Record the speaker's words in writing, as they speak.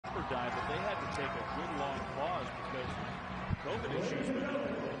take a good long pause because COVID issues with the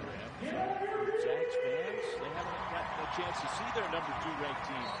program. So Zags fans, they haven't gotten a chance to see their number 2 ranked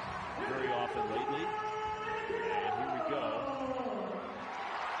team very often lately. And here we go.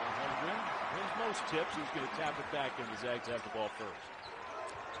 Holmgren wins most tips. He's going to tap it back, and the Zags have the ball first.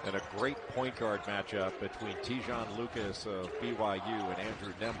 And a great point guard matchup between Tijon Lucas of BYU and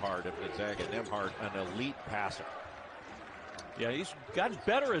Andrew Nembhard of Gonzaga. Nembhard, an elite passer. Yeah, he's gotten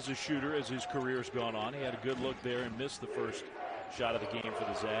better as a shooter as his career's gone on. He had a good look there and missed the first shot of the game for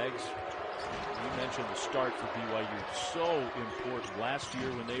the Zags. You mentioned the start for BYU. So important. Last year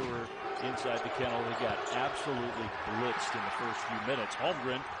when they were inside the kennel, they got absolutely blitzed in the first few minutes.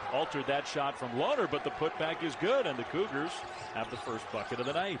 Holmgren altered that shot from Lohner, but the putback is good, and the Cougars have the first bucket of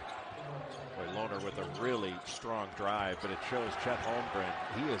the night. Boy, Lohner with a really strong drive, but it shows Chet Holmgren.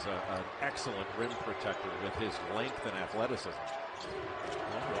 He is an excellent rim protector with his length and athleticism.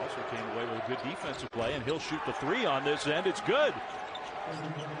 Lohner also came away with a good defensive play, and he'll shoot the 3 on this end. It's good.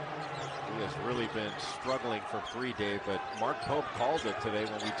 He has really been struggling from 3, Dave, but Mark Pope called it today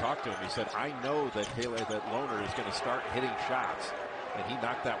when we talked to him. He said, I know that Lohner is going to start hitting shots, and he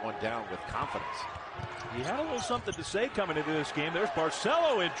knocked that one down with confidence. He had a little something to say coming into this game. There's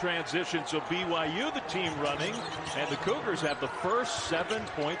Barcelo in transition, so BYU, the team running, and the Cougars have the first 7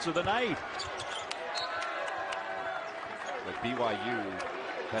 points of the night. But BYU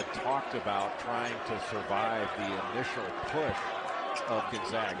had talked about trying to survive the initial push of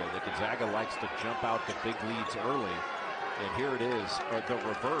Gonzaga. The Gonzaga likes to jump out to big leads early, and here it is, the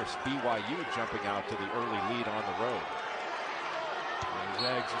reverse. BYU jumping out to the early lead on the road. The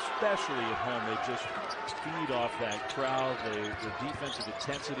Zags, especially at home, they just feed off that crowd. The defensive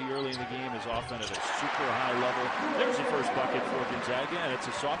intensity early in the game is often at a super high level. There's the first bucket for Gonzaga, and it's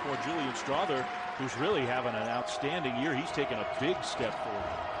a sophomore, Julian Strother, who's really having an outstanding year. He's taken a big step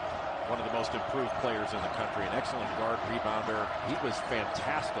forward. One of the most improved players in the country, an excellent guard rebounder. He was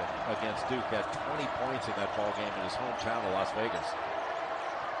fantastic against Duke, had 20 points in that ball game in his hometown of Las Vegas.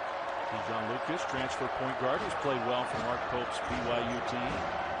 Tijon Lucas, transfer point guard, who's played well for Mark Pope's BYU team.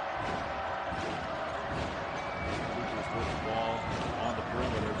 Lucas with the ball on the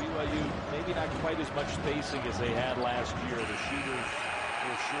perimeter. BYU maybe not quite as much spacing as they had last year. The shooters a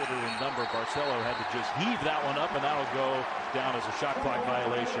little shorter in number. Barcelo had to just heave that one up, and that'll go down as a shot clock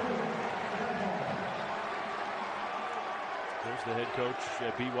violation. There's the head coach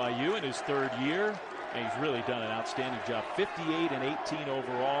at BYU in his 3rd year. And he's really done an outstanding job. 58 and 18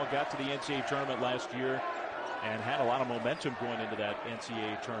 overall. Got to the NCAA tournament last year and had a lot of momentum going into that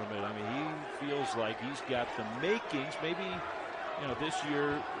NCAA tournament. I mean, he feels like he's got the makings. Maybe, this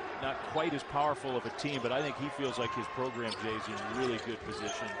year not quite as powerful of a team, but I think he feels like his program, Jay's, in really good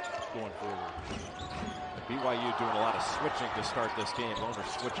position going forward. BYU doing a lot of switching to start this game. Lohner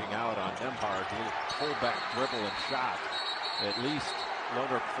switching out on Nembhard. Pullback dribble and shot. At least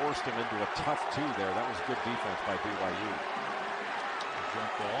Lohner forced him into a tough 2 there. That was good defense by BYU.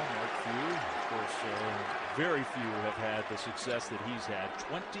 Jump ball, Mark Few. Of course, very few have had the success that he's had.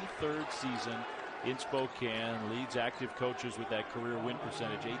 23rd season in Spokane. Leads active coaches with that career win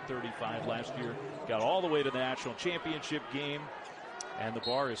percentage. .835 last year. Got all the way to the national championship game. And the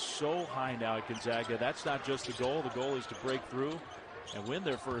bar is so high now at Gonzaga. That's not just the goal. The goal is to break through and win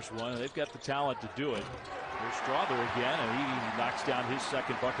their first one. They've got the talent to do it. Here's Strother again, and he knocks down his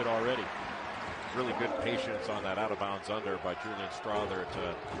 2nd bucket already. Really good patience on that out-of-bounds under by Julian Strother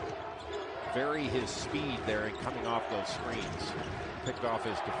to vary his speed there and coming off those screens. Picked off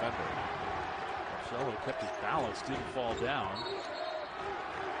his defender. Barcelo kept his balance, didn't fall down.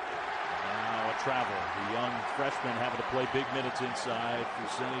 Now a travel. The young freshman having to play big minutes inside.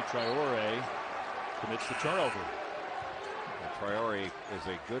 Fousseyni Traore commits the turnover. Traore is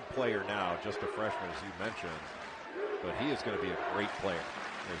a good player now, just a freshman, as you mentioned, but he is going to be a great player.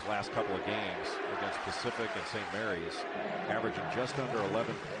 In his last couple of games against Pacific and St. Mary's, averaging just under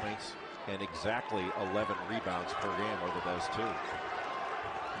 11 points and exactly 11 rebounds per game over those 2.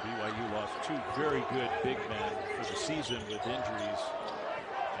 BYU lost 2 very good big men for the season with injuries.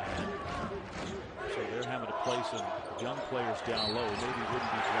 And so they're having to play some young players down low. Maybe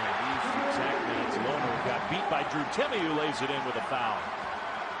wouldn't be playing these exact minutes. Lohner got beat by Drew Timme, who lays it in with a foul.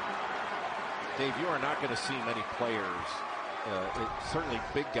 Dave, you are not going to see many players, certainly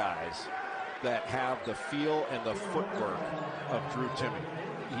big guys, that have the feel and the footwork of Drew Timme.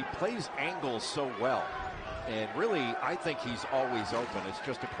 He plays angles so well. And really, I think he's always open. It's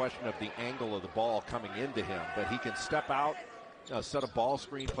just a question of the angle of the ball coming into him. But he can step out, set a ball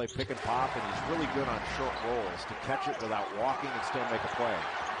screen, play pick and pop, and he's really good on short rolls to catch it without walking and still make a play.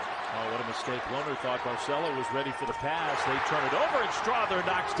 Oh, what a mistake. Lohner thought Barcelo was ready for the pass. They turn it over, and Strother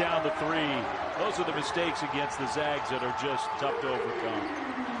knocks down the three. Those are the mistakes against the Zags that are just tough to overcome.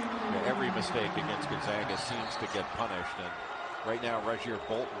 Yeah, every mistake against Gonzaga seems to get punished. And right now, Regier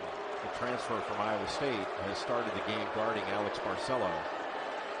Bolton, the transfer from Iowa State, has started the game guarding Alex Barcelo.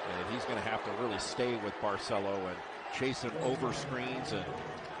 And he's going to have to really stay with Barcelo and chase him over screens and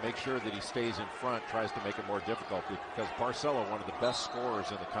make sure that he stays in front, tries to make it more difficult, because Barcelo, one of the best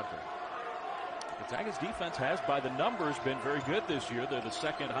scorers in the country. Gonzaga's defense has, by the numbers, been very good this year. They're the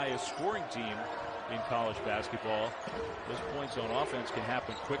second highest scoring team in college basketball. Those points on offense can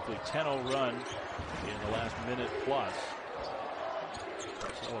happen quickly. 10-0 run in the last minute plus.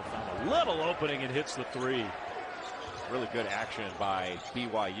 Barcelo found a little opening and hits the three. Really good action by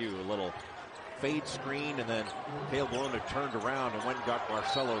BYU. A little fade screen, and then Caleb Lohner turned around and went and got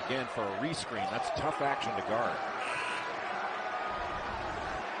Barcelo again for a rescreen. That's tough action to guard.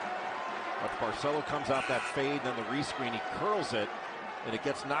 But Barcelo comes off that fade, then the rescreen, he curls it, and it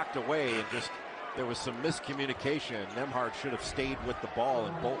gets knocked away, and just there was some miscommunication. Nembhard should have stayed with the ball,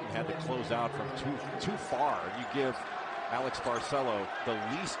 and Bolton had to close out from too far. You give Alex Barcelo the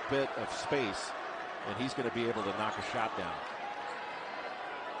least bit of space, and he's going to be able to knock a shot down.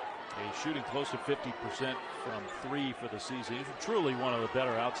 He's shooting close to 50% from three for the season. He's truly one of the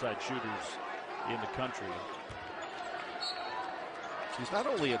better outside shooters in the country. He's not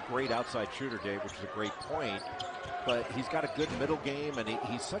only a great outside shooter, Dave, which is a great point, but he's got a good middle game, and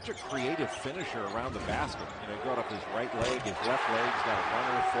he's such a creative finisher around the basket. You know, he got up his right leg, his left leg's got a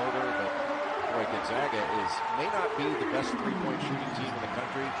runner, floater, but boy, Gonzaga may not be the best three-point shooting team in the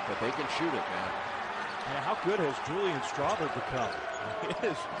country, but they can shoot it, man. Yeah, how good has Julian Strother become?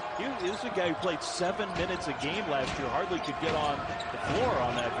 He is a guy who played 7 minutes a game last year, hardly could get on the floor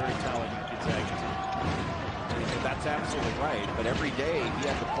on that very talented Gonzaga team. That's absolutely right, but every day he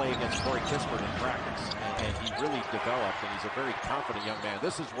had to play against Corey Kispert in practice, and he really developed, and he's a very confident young man.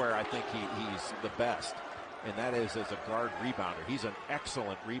 This is where I think he's the best, and that is as a guard rebounder. He's an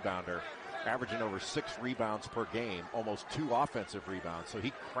excellent rebounder, averaging over 6 rebounds per game, almost 2 offensive rebounds, so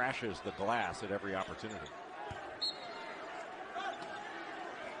he crashes the glass at every opportunity.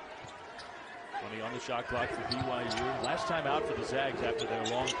 20 on the shot clock for BYU. Last time out for the Zags after their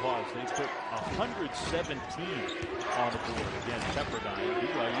long pause, they put 117 on the board against Pepperdine.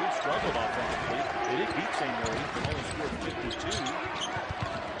 BYU struggled offensively. They did beat St. Mary's, but only scored 52.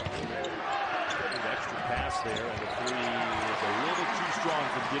 An extra pass there, and the three is a little too strong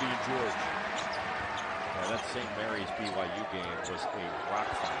from Gideon George. That St. Mary's BYU game was a rock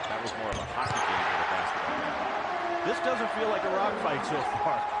fight. That was more of a hockey game than a basketball game. This doesn't feel like a rock fight so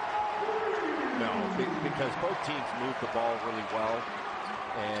far. No, because both teams moved the ball really well,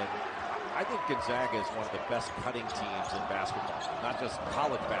 and I think Gonzaga is one of the best cutting teams in basketball, not just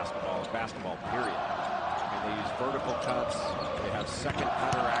college basketball, basketball period. I mean, they use vertical cuts, they have second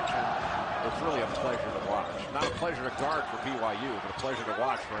cutter action. It's really a pleasure to watch. Not a pleasure to guard for BYU, but a pleasure to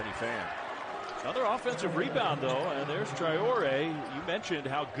watch for any fan. Another offensive rebound, though, and there's Traore. You mentioned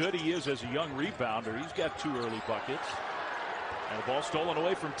how good he is as a young rebounder. He's got 2 early buckets. And the ball stolen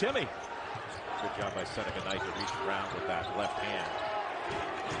away from Timmy. Good job by Seneca Knight to reach around with that left hand.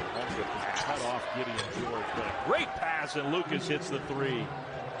 Cut off Gideon George, but a great pass, and Lucas hits the three.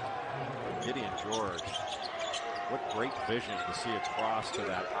 Gideon George, what great vision to see across to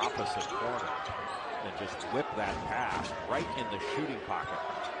that opposite corner and just whip that pass right in the shooting pocket.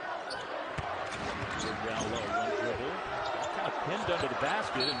 Down low, one dribble. Kind of pinned under the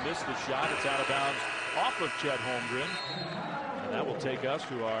basket and missed the shot. It's out of bounds off of Chet Holmgren. And that will take us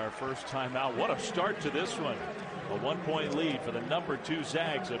to our first timeout. What a start to this one. A 1-point lead for the number 2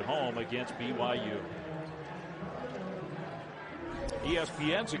 Zags at home against BYU.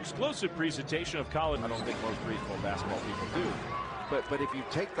 ESPN's exclusive presentation of college. I don't think most regional basketball people do. But if you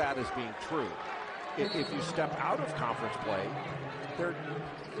take that as being true, if you step out of conference play, they're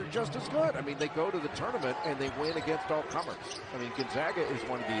just as good. I mean, they go to the tournament and they win against all comers. I mean, Gonzaga is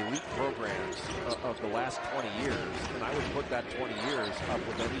one of the elite programs of the last 20 years, and I would put that 20 years up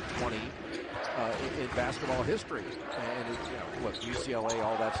with any 20 in basketball history. And look, UCLA,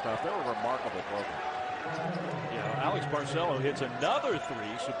 all that stuff, they're a remarkable program. Yeah, Alex Barcelo hits another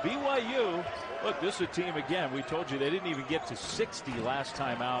three. So BYU, look, this is a team again. We told you they didn't even get to 60 last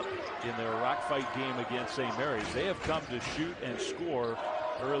time out in their rock fight game against St. Mary's. They have come to shoot and score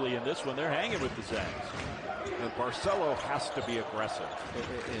early in this one. They're hanging with the Zags. And Barcelo has to be aggressive.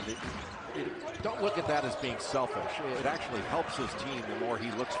 Don't look at that as being selfish. It actually helps his team the more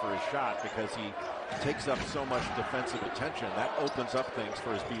he looks for his shot, because he takes up so much defensive attention. That opens up things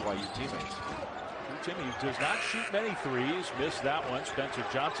for his BYU teammates. Timmy does not shoot many threes. Missed that one. Spencer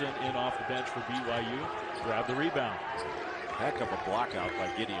Johnson in off the bench for BYU. Grabbed the rebound. Heck of a block out by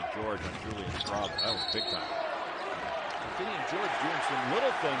Gideon George on Julian Strauber. That was big time. Gideon George doing some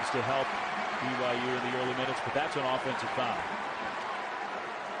little things to help BYU in the early minutes, but that's an offensive foul.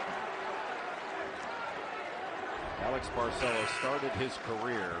 Alex Barcelo started his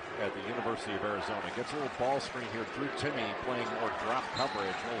career at the University of Arizona. Gets a little ball screen here. Drew Timme playing more drop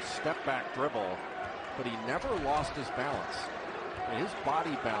coverage, a little step back dribble, but he never lost his balance. And his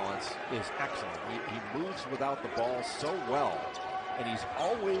body balance is excellent. He moves without the ball so well, and he's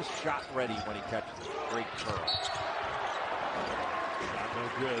always shot ready when he catches it. Great curl. No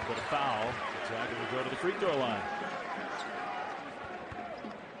good, but a foul. Gonzaga will go to the free throw line.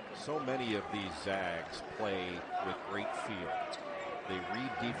 So many of these Zags play with great feel. They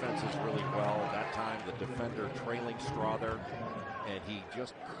read defenses really well. That time the defender trailing Strother, and he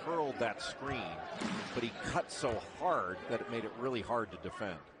just curled that screen, but he cut so hard that it made it really hard to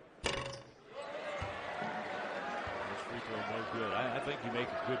defend. This free throw no good. I think you make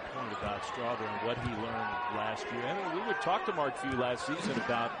a good point about Strother and what he learned last year. I mean, we would talk to Mark Few last season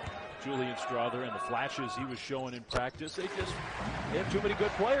about Julian Strother and the flashes he was showing in practice. They had too many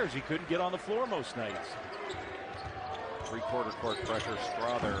good players. He couldn't get on the floor most nights. Three-quarter court pressure.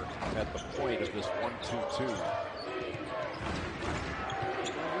 Strother at the point of this 1-2-2.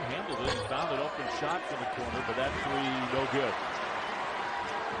 He handled it and found an open shot from the corner, but that three no good.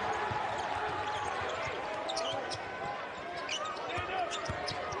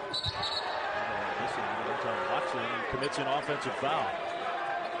 Watson commits an offensive foul.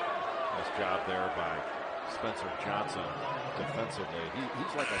 Nice job there by Spencer Johnson defensively.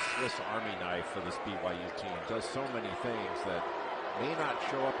 He's like a Swiss Army knife for this BYU team. Does so many things that may not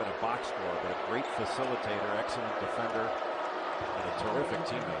show up in a box score, but a great facilitator, excellent defender, and a terrific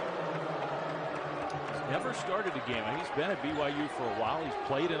teammate. He's never started a game. He's been at BYU for a while. He's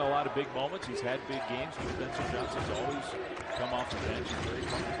played in a lot of big moments. He's had big games. But Spencer Johnson's always come off the bench. He's very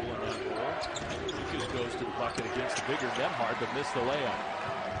comfortable in that role. He just goes to the bucket against the bigger Nemhard, but missed the layup.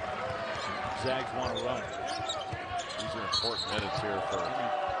 Zags want to run. These are important minutes here for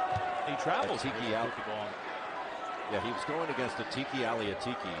he travels. Tiki out the ball. Yeah, he was going against a Tiki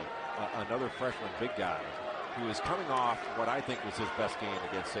Aliatiki, another freshman big guy, who is coming off what I think was his best game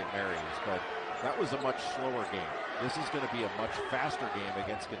against St. Mary's, but that was a much slower game. This is going to be a much faster game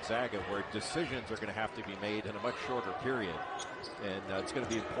against Gonzaga, where decisions are going to have to be made in a much shorter period, and it's going to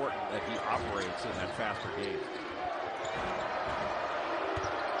be important that he operates in that faster game.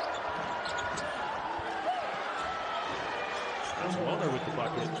 Warner with the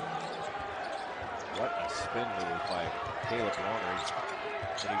bucket. What a spin move by Caleb Warner.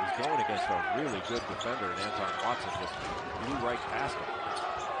 And he was going against a really good defender, and Anton Watson just blew right past him.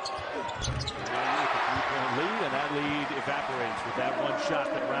 With a 3-point lead, and that lead evaporates with that one shot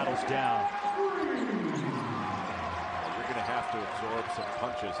that rattles down. You're going to have to absorb some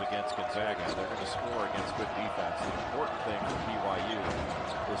punches against Gonzaga. They're going to score against good defense. The important thing for BYU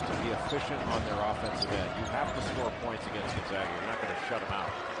is to be efficient on their offensive end. You have to score points against Gonzaga. You're not going to shut them out.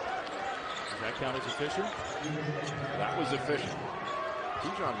 Does that count as efficient? That was efficient.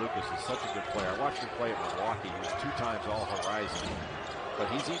 Tejon Lucas is such a good player. I watched him play at Milwaukee. He was 2 times All-Horizon. But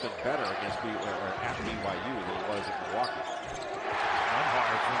he's even better against at BYU than he was at Milwaukee.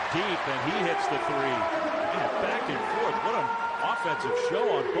 Nemhard from deep, and he hits the three. Man, back and forth. What an offensive show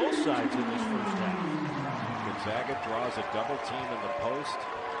on both sides in this first half. Gonzaga draws a double team in the post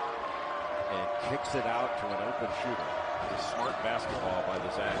and kicks it out to an open shooter. It's smart basketball by the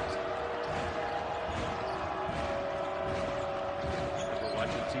Zags. We're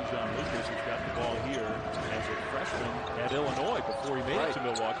watching Tejon Lucas, who's got the ball here as a freshman at Illinois before he made it to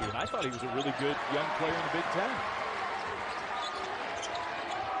Milwaukee. And I thought he was a really good young player in the Big Ten.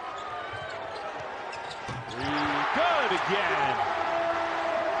 Good again.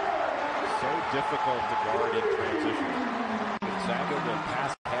 So difficult to guard in transition. Gonzaga will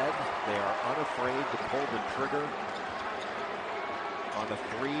pass ahead. They are unafraid to pull the trigger on a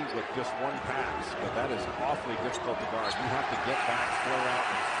three with just one pass, but that is awfully difficult to guard. You have to get back, flare out,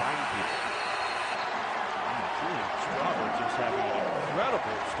 and find people. Julian Strother just having an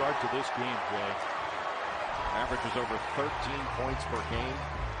incredible start to this game, Jay. Averages over 13 points per game.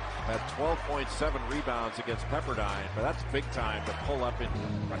 Had 12.7 rebounds against Pepperdine, but that's big time to pull up.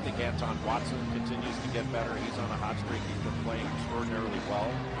 I think Anton Watson continues to get better. He's on a hot streak. He's been playing extraordinarily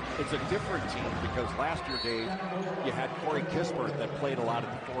well. It's a different team because last year, Dave, you had Corey Kispert that played a lot at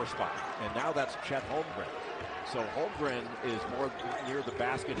the 4 spot, and now that's Chet Holmgren. So Holmgren is more near the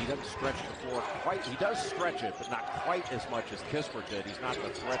basket. He doesn't stretch the floor quite. He does stretch it, but not quite as much as Kispert did. He's not the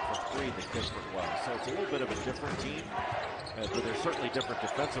threat for three that Kispert was. So it's a little bit of a different team, but they're certainly different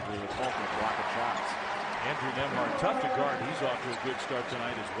defensively with Holmgren blocking shots. Andrew Nembhard, tough to guard. He's off to a good start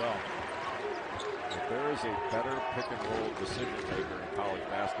tonight as well. If there is a better pick-and-roll decision maker in college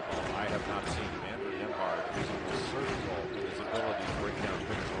basketball, I have not seen. Andrew Nembhard is almost surgical in his ability to break down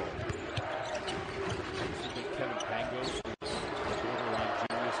pick-and-roll. Kevin Pangos, who's a borderline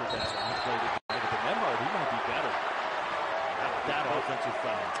genius at that. He played it tonight, but Nembhard, he might be better. That offensive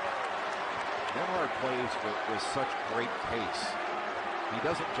foul. Nembhard plays with such great pace. He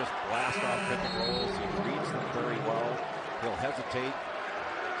doesn't just blast off pick-and-rolls. He reads them very well. He'll hesitate.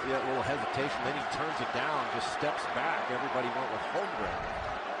 See that little hesitation, then he turns it down, just steps back. Everybody went with Holmgren.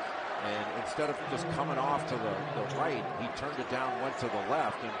 And instead of just coming off to the right, he turned it down, went to the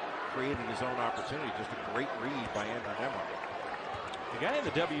left, and created his own opportunity. Just a great read by Andrew Nembhard. The guy in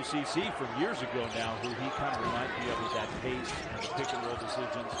the WCC from years ago now, who he kind of reminds me of with that pace and the pick-and-roll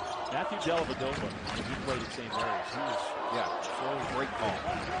decisions, Matthew Dellavedova, when he played at St. Mary's. He was, so great call.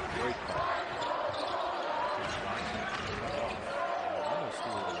 Great call.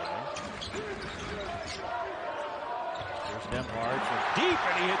 There's Nembhard from deep,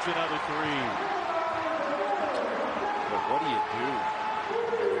 and he hits another three. But what do you do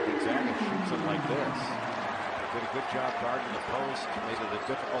when Gonzaga shoots it like this? They did a good job guarding the post, made it a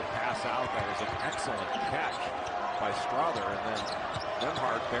difficult pass out. That was an excellent catch by Strother, and then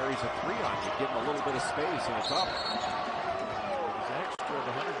Nembhard buries a three on you, give him a little bit of space, and it's up. It was an extra of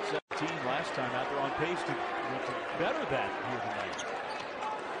 117 last time out there, on pace to better that here tonight.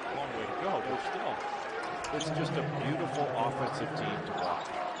 Long way to go, but still. It's just a beautiful offensive team to watch.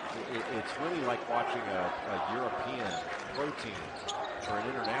 It's really like watching a European pro team or an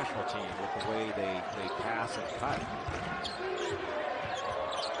international team with the way they pass and cut.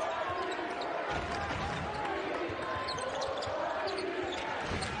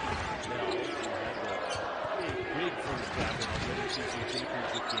 Big first half in the WCC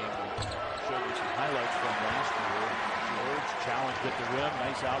championship game. Showed you some highlights from last year. George challenged at the rim.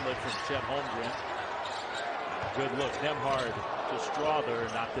 Nice outlet from Chet Holmgren. Good look. Nembhard to Strother,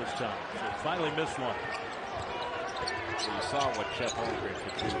 not this time. So finally missed one. So you saw what Chet Holmgren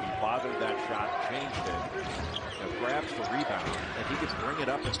could do. He bothered that shot, changed it, grabs the rebound, and he could bring it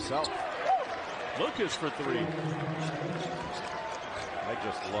up himself. Lucas for three. I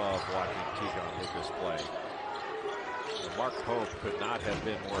just love watching Tejon Lucas play. Mark Pope could not have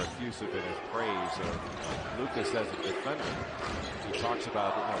been more effusive in his praise of Lucas as a defender. He talks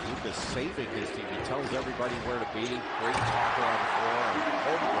about Lucas saving his team. He tells everybody where to be. Great talker on the floor. And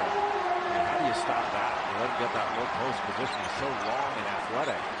Holmgren, how do you stop that? You let him get that low post position. He's so long and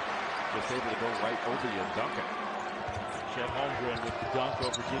athletic. Just able to go right over you and dunk it. Chet Holmgren with the dunk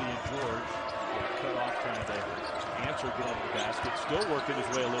over Gideon George. Cut off trying to answer, get under the basket. Still working his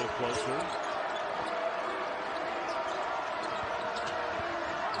way a little closer.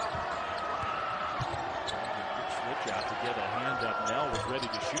 Out to get a hand up. Nell was ready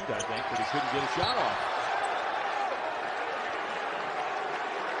to shoot, I think, but he couldn't get a shot off.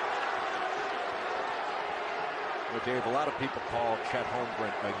 Well, Dave, a lot of people call Chet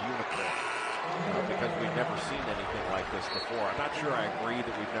Holmgren a unicorn because we've never seen anything like this before. I'm not sure I agree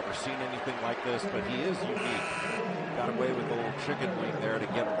that we've never seen anything like this, but he is unique. Got away with a little chicken wing there to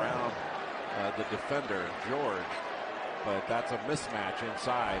get around the defender, George. But that's a mismatch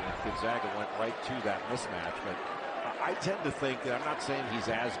inside, and Gonzaga went right to that mismatch. But I tend to think that I'm not saying he's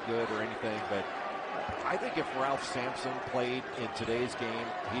as good or anything, but I think if Ralph Sampson played in today's game,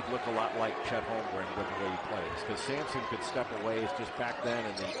 he'd look a lot like Chet Holmgren with the way he plays. Because Sampson could step away. It's just back then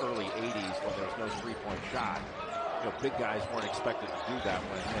in the early 80s when there was no three-point shot. Big guys weren't expected to do that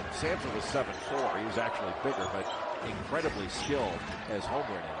one. And Sampson was 7'4". He was actually bigger, but incredibly skilled as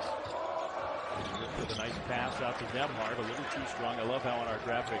Holmgren is. With a nice pass out to Nembhard, a little too strong. I love how on our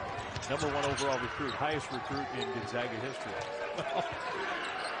graphic, #1 overall recruit, highest recruit in Gonzaga history.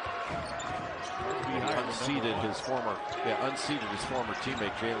 Unseated his former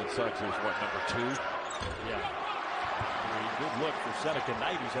teammate Jalen Suggs, who's #2. Yeah. Very good look for Seneca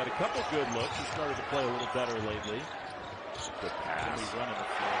Knight. He's had a couple good looks. He started to play a little better lately. Good pass. He's running the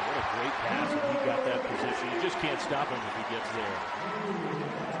floor. What a great pass, and he got that position. You just can't stop him if he gets there.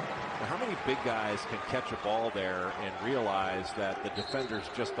 How many big guys can catch a ball there and realize that the defender's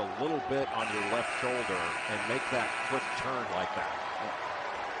just a little bit on your left shoulder and make that quick turn like that?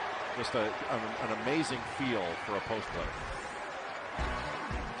 Just an amazing feel for a post player.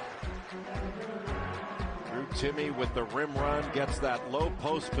 Drew Timmy with the rim run gets that low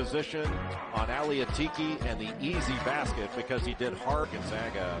post position on Aliatiki and the easy basket because he did hard.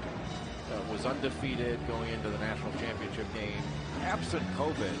 Gonzaga was undefeated going into the national championship game. Absent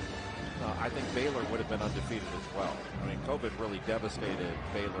COVID, I think Baylor would have been undefeated as well. I mean, COVID really devastated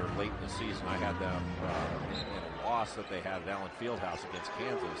Baylor late in the season. I had them in a loss that they had at Allen Fieldhouse against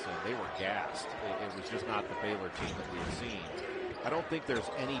Kansas, and they were gassed. It was just not the Baylor team that we had seen. I don't think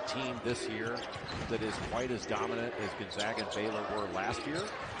there's any team this year that is quite as dominant as Gonzaga and Baylor were last year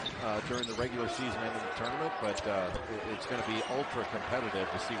during the regular season and in the tournament, but it's going to be ultra competitive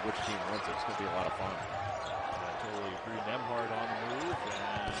to see which team wins it. It's going to be a lot of fun. I totally agree. Nembhard on the move,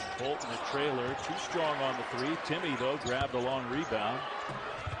 and Bolton the trailer. Too strong on the three. Timmy, though, grabbed a long rebound.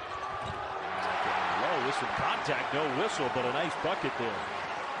 Low with some contact, no whistle, but a nice bucket there.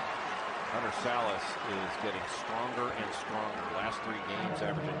 Hunter Salas is getting stronger and stronger. Last 3 games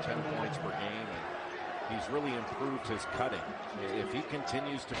averaging 10 points per game, and he's really improved his cutting. If he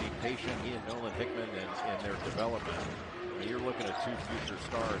continues to be patient, he and Nolan Hickman in their development, I mean, you're looking at 2 future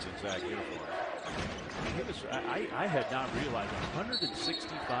stars in Zag uniforms. I had not realized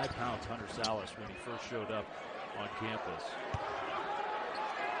 165 pounds Hunter Salas when he first showed up on campus.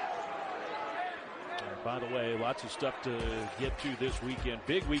 By the way, lots of stuff to get to this weekend.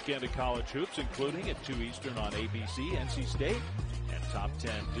 Big weekend of college hoops, including at 2 Eastern on ABC, NC State, and top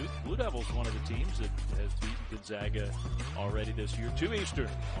 10 Duke. Blue Devils, one of the teams that has beaten Gonzaga already this year. 2 Eastern,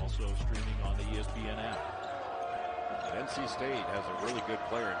 also streaming on the ESPN app. NC State has a really good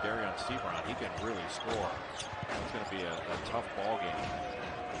player in Darion Sebron. He can really score. It's going to be a tough ball game.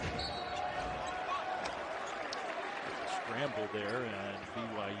 Scramble there, and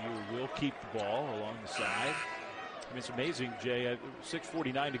BYU will keep the ball along the side. I mean, it's amazing, Jay.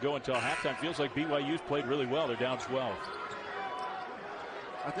 6:49 to go until halftime. Feels like BYU's played really well. They're down 12.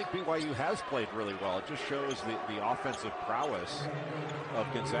 I think BYU has played really well. It just shows the offensive prowess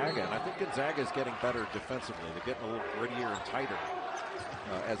of Gonzaga. And I think Gonzaga is getting better defensively. They're getting a little grittier and tighter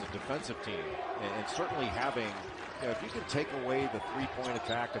as a defensive team. And certainly having, if you can take away the three-point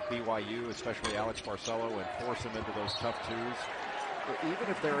attack of BYU, especially Alex Barcelo, and force him into those tough twos, even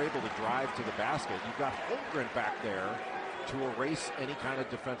if they're able to drive to the basket, you've got Holmgren back there to erase any kind of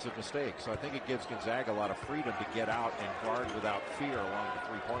defensive mistake. So I think it gives Gonzaga a lot of freedom to get out and guard without fear along the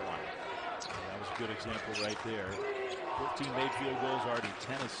three-point line. That was a good example right there. 14 made field goals, already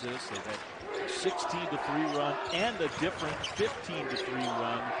 10 assists. They've had a 16-3 run and a different 15-3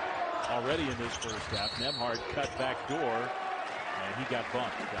 run already in this first half. Nembhard cut back door, and he got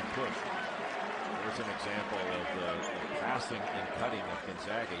bumped, got pushed. There's an example of the passing and cutting of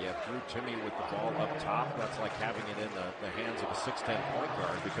Gonzaga. You have Drew Timmy with the ball up top. That's like having it in the hands of a 6'10" point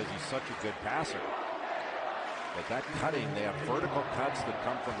guard because he's such a good passer. But that cutting, they have vertical cuts that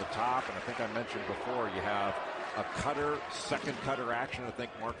come from the top, and I think I mentioned before, you have a cutter, second cutter action. I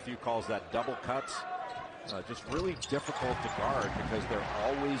think Mark Few calls that double cuts. Just really difficult to guard because they're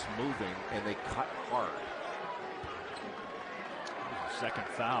always moving and they cut hard. Second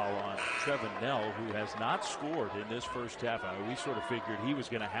foul on Trevin Nell, who has not scored in this first half. I mean, we sort of figured he was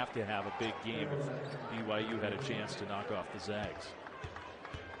going to have a big game if BYU had a chance to knock off the Zags.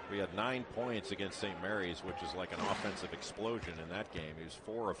 We had 9 points against St. Mary's, which is like an offensive explosion in that game. He was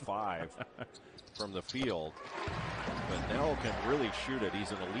 4 of 5 from the field. But Nell can really shoot it.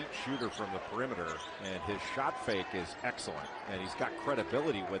 He's an elite shooter from the perimeter, and his shot fake is excellent. And he's got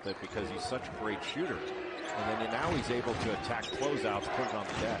credibility with it because he's such a great shooter. And then now he's able to attack closeouts, put it on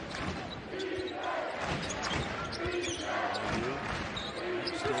the deck.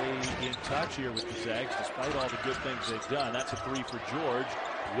 Stay in touch here with the Zags despite all the good things they've done. That's a 3 for George.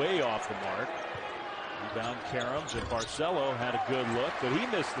 Way off the mark. Rebound Karams, and Barcelo had a good look, but he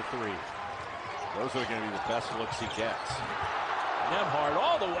missed the 3. Those are going to be the best looks he gets. Nembhard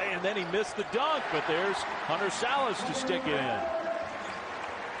all the way, and then he missed the dunk, but there's Hunter Salas to stick it in.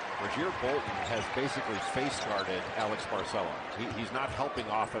 Rasir Bolton has basically face guarded Alex Barcelo. He's not helping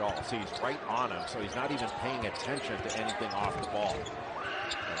off at all. See, he's right on him, so he's not even paying attention to anything off the ball.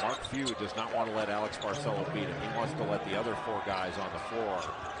 And Mark Few does not want to let Alex Barcelo beat him. He wants to let the other 4 guys on the floor.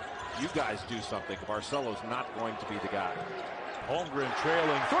 You guys do something. Barcelo's not going to be the guy. Holmgren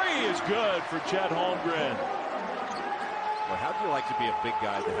trailing. 3 is good for Chet Holmgren. Well, how do you like to be a big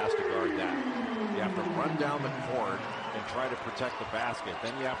guy that has to guard that? You have to run down the court and try to protect the basket.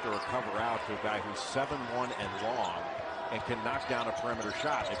 Then you have to recover out to a guy who's 7'1" and long and can knock down a perimeter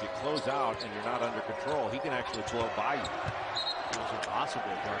shot. If you close out and you're not under control, he can actually blow by you. It was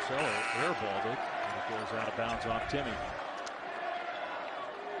impossible. Barcelo airballed it, and it goes out of bounds off Timmy.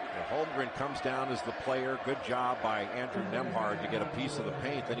 And Holmgren comes down as the player. Good job by Andrew Nembhard to get a piece of the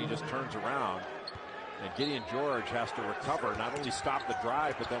paint. Then he just turns around And Gideon George has to recover, not only stop the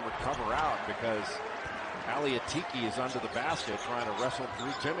drive, but then recover out because Ali Atiki is under the basket trying to wrestle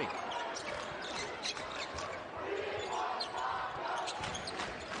through Timmy.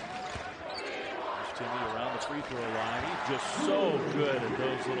 There's Timmy around the free throw line. He's just so good at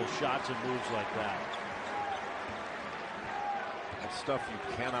those little shots and moves like that. That's stuff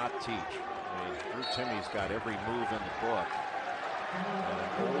you cannot teach. I mean, Drew Timmy's got every move in the book. And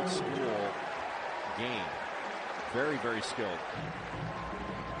an old school game. Very, very skilled.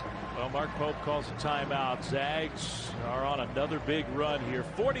 Well, Mark Pope calls a timeout. Zags are on another big run here.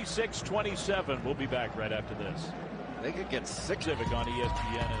 46-27. We'll be back right after this. They could get six. Civic on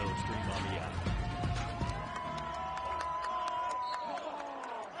ESPN and it'll stream on the app.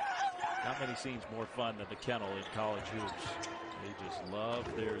 Not many scenes more fun than the kennel in college hoops. They just love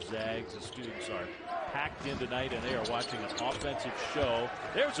their Zags. The students are packed in tonight, and they are watching an offensive show.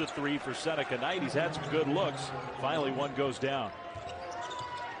 There's a three for Seneca Knight. He's had some good looks. Finally, one goes down.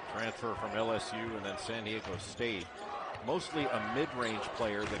 Transfer from LSU and then San Diego State. Mostly a mid-range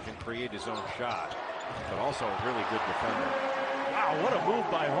player that can create his own shot, but also a really good defender. Wow, what a move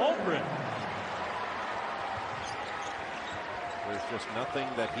by Holmgren. There's just nothing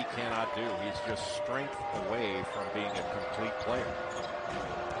that he cannot do. He's just strength away from being a complete player.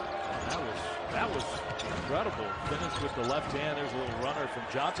 That was incredible. Finish with the left hand. There's a little runner from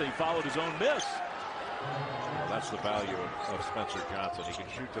Johnson. He followed his own miss. Well, that's the value of Spencer Johnson. He can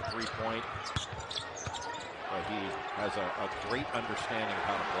shoot the three-point, but he has a great understanding of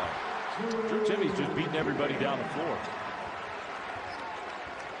how to play. Drew Timmy's just beating everybody down the floor.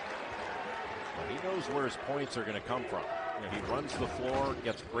 Well, he knows where his points are going to come from. You know, he runs the floor,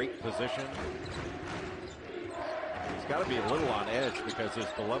 gets great position. He's got to be a little on edge because his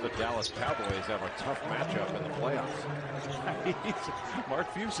beloved Dallas Cowboys have a tough matchup in the playoffs.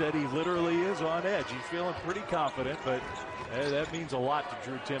 Mark Few said he literally is on edge. He's feeling pretty confident, but that means a lot to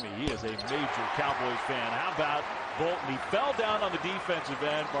Drew Timme. He is a major Cowboys fan. How about Bolton? He fell down on the defensive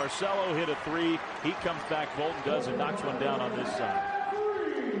end. Barcelo hit a three. He comes back. Bolton does and knocks one down on this side.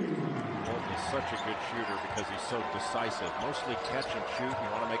 Bolton is such a good shooter because he's so decisive. Mostly catch and shoot. You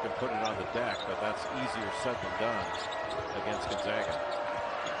want to make him put it on the deck, but that's easier said than done against Gonzaga.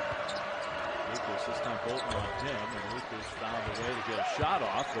 Lucas, this time Bolton on him, and Lucas found a way to get a shot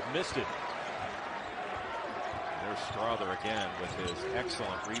off, but missed it. There's Strother again with his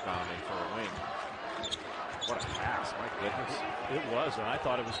excellent rebounding for a wing. What a pass, my goodness. It was, and I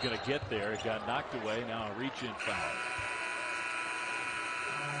thought it was going to get there. It got knocked away. Now a reach-in foul.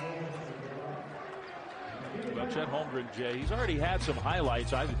 Well, Chet Holmgren, Jay, he's already had some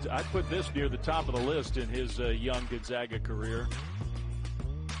highlights. I put this near the top of the list in his young Gonzaga career.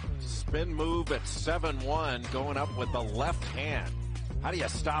 Spin move at 7-1, going up with the left hand. How do you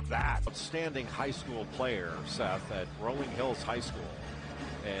stop that? Outstanding high school player, Seth, at Rolling Hills High School.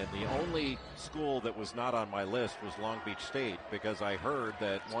 And the only school that was not on my list was Long Beach State, because I heard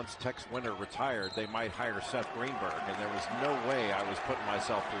that once Tex Winter retired, they might hire Seth Greenberg, and there was no way I was putting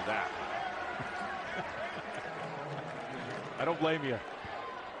myself through that. I don't blame you.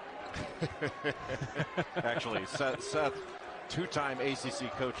 Actually, Seth, two-time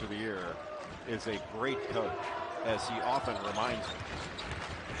ACC Coach of the Year, is a great coach, as he often reminds me.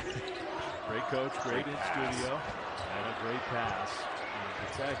 Great coach, great in studio, and a great pass.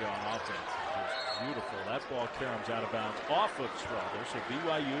 Gonzaga on offense. Just beautiful. That ball caroms out of bounds off of Strother. So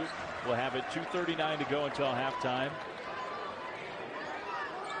BYU will have it. 2:39 to go until halftime.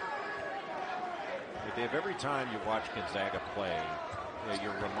 Hey Dave, every time you watch Gonzaga play,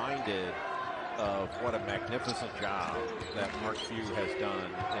 you're reminded of what a magnificent job that Mark Few has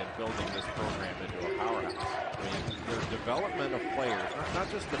done in building this program into a powerhouse. I mean, their development of players, not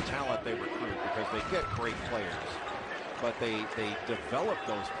just the talent they recruit, because they get great players, but they develop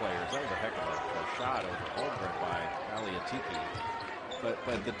those players. That was a heck of a shot over Holmgren by Ali Atiki.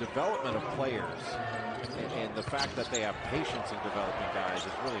 But the development of players and the fact that they have patience in developing guys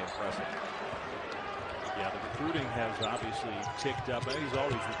is really impressive. Yeah, the recruiting has obviously ticked up. He's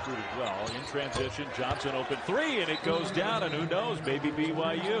always recruited well. In transition, Johnson open three, and it goes down, and who knows, maybe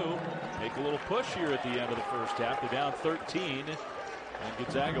BYU make a little push here at the end of the first half. They're down 13, and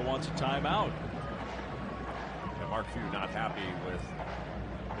Gonzaga wants a timeout. Mark Few not happy with,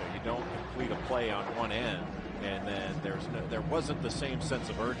 you don't complete a play on one end, and then there wasn't the same sense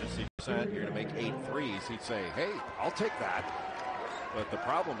of urgency. You're going to make 8 threes. He'd say, hey, I'll take that. But the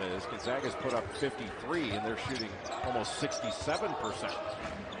problem is Gonzaga's put up 53, and they're shooting almost 67%.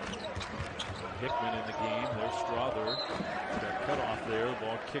 Hickman in the game. There's Strother. Got cut off there. The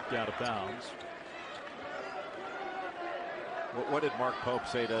ball kicked out of bounds. What did Mark Pope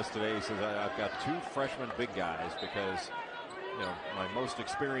say to us today? He says, I've got 2 freshman big guys because, my most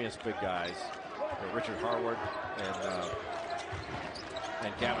experienced big guys, Richard Harward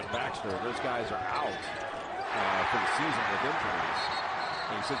and Gavin Baxter, those guys are out for the season with injuries.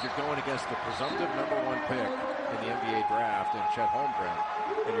 And he says you're going against the presumptive #1 pick in the NBA draft in Chet Holmgren,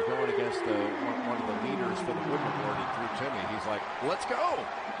 and you're going against one of the leaders for the Woodward Award in Drew Timme. He's like, let's go.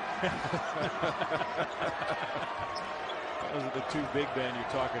 Those are the 2 big men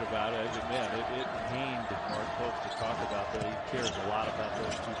you're talking about. Man, it pained Mark Pope to talk about that. He cares a lot about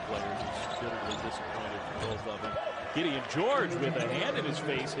those 2 players. He's bitterly disappointed in both of them. Gideon George, with a hand in his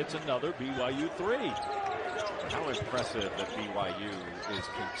face, hits another BYU 3. How impressive that BYU is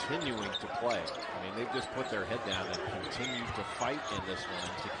continuing to play. I mean, they've just put their head down and continue to fight in this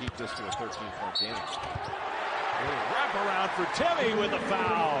one to keep this to a 13-point game. Wrap around for Timme with a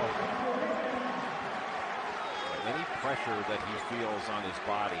foul. Any pressure that he feels on his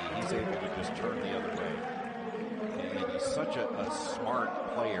body, he's able to just turn the other way. And he's such a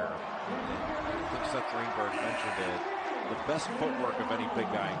smart player. I think Seth Greenberg mentioned it. The best footwork of any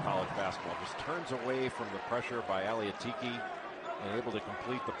big guy in college basketball. Just turns away from the pressure by Aliatiki and able to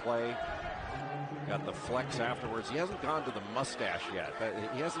complete the play. Got the flex afterwards. He hasn't gone to the mustache yet.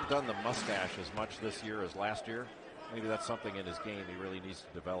 He hasn't done the mustache as much this year as last year. Maybe that's something in his game he really needs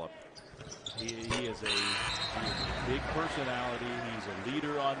to develop. He is a big personality. He's a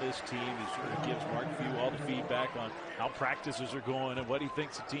leader on this team. He sort of gives Mark Few all the feedback on how practices are going and what he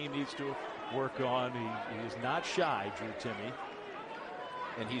thinks the team needs to work on. He is not shy, Drew Timme.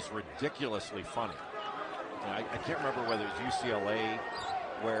 And he's ridiculously funny. I can't remember whether it's UCLA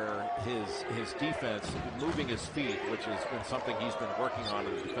where his defense, moving his feet, which has been something he's been working on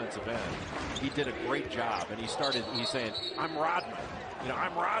in the defensive end, he did a great job. And he's saying, I'm Rodman.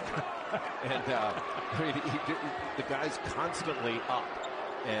 I'm Rodman. And the guy's constantly up.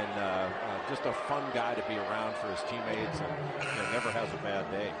 And just a fun guy to be around for his teammates, and never has a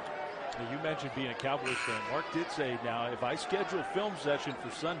bad day. You mentioned being a Cowboys fan. Mark did say, now, if I schedule film session for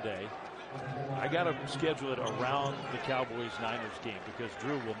Sunday, I got to schedule it around the Cowboys-Niners game because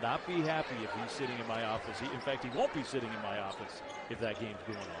Drew will not be happy if he's sitting in my office. In fact, he won't be sitting in my office if that game's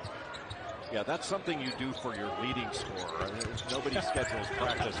going on. Yeah, that's something you do for your leading scorer. Nobody schedules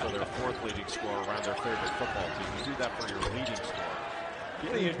practice for their 4th leading scorer around their favorite football team. You do that for your leading scorer.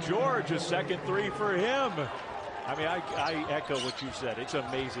 Gideon George, a second 3 for him. I mean, I echo what you said. It's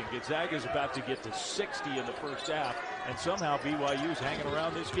amazing. Gonzaga's about to get to 60 in the first half, and somehow BYU's hanging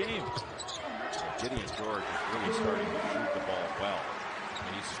around this game. Gideon George is really starting to shoot the ball well.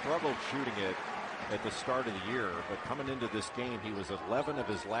 And he struggled shooting it at the start of the year, but coming into this game, he was 11 of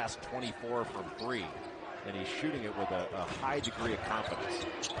his last 24 from 3. And he's shooting it with a high degree of confidence.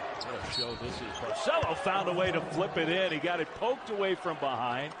 What a show this is. Barcelo found a way to flip it in. He got it poked away from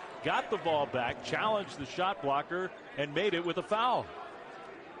behind, got the ball back, challenged the shot blocker, and made it with a foul.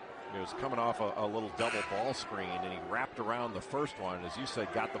 He was coming off a little double ball screen, and he wrapped around the first one. As you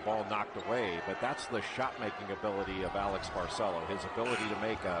said, got the ball knocked away. But that's the shot-making ability of Alex Barcelo, his ability to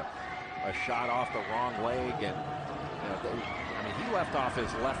make a shot off the wrong leg. And he left off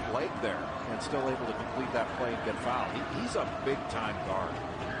his left leg there and still able to complete that play and get fouled. He's a big-time guard.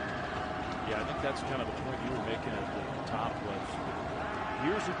 Yeah, I think that's kind of the point you were making at the top was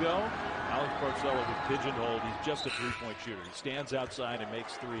years ago, Alex Barcelo was pigeonholed. He's just a 3-point shooter. He stands outside and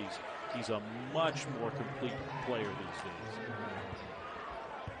makes threes. He's a much more complete player these days.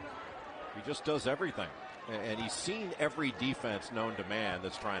 He just does everything. And he's seen every defense known to man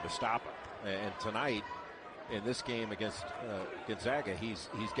that's trying to stop him. And tonight, in this game against Gonzaga, he's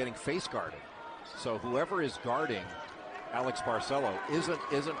getting face guarded. So whoever is guarding Alex Barcelo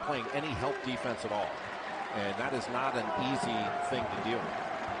isn't playing any help defense at all. And that is not an easy thing to deal with.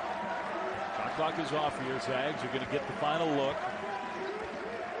 Shot clock is off here. Zags are going to get the final look.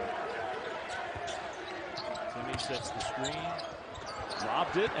 Timme sets the screen,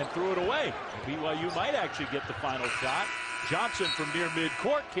 lobbed it, and threw it away. BYU might actually get the final shot. Johnson from near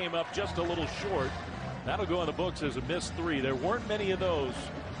midcourt came up just a little short. That'll go in the books as a missed 3. There weren't many of those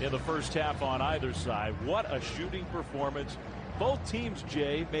in the first half on either side. What a shooting performance. Both teams,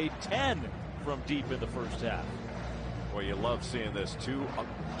 Jay, made 10 from deep in the first half. Well, you love seeing this. 2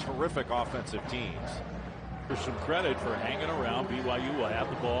 terrific offensive teams. For some credit for hanging around, BYU will have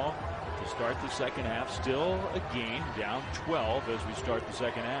the ball to start the second half. Still a game, down 12 as we start the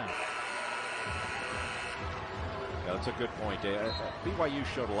second half. Yeah, that's a good point, Dave. BYU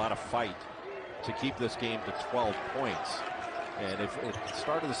showed a lot of fight to keep this game to 12 points. And if at the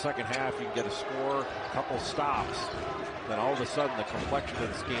start of the second half you can get a score, a couple stops, then all of a sudden the complexion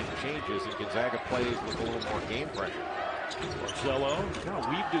of this game changes and Gonzaga plays with a little more game pressure. Marcelo kind of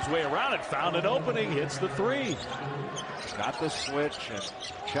weaved his way around and found an opening. Hits the three. Got the switch, and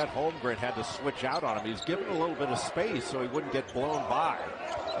Chet Holmgren had to switch out on him. He was given a little bit of space so he wouldn't get blown by.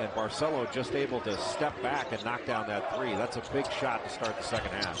 And Barcelo just able to step back and knock down that three. That's a big shot to start the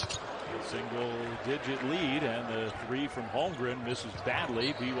second half. Single-digit lead, and the three from Holmgren misses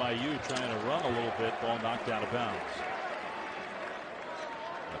badly. BYU trying to run a little bit. Ball knocked out of bounds.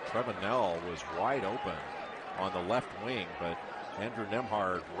 Trevor Nell was wide open on the left wing, but Andrew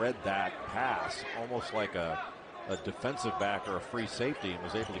Nembhard read that pass almost like a defensive back or a free safety and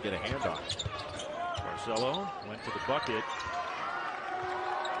was able to get a hand on it. Marcelo went to the bucket.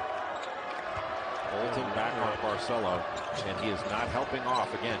 Bolton back on Barcelo, and he is not helping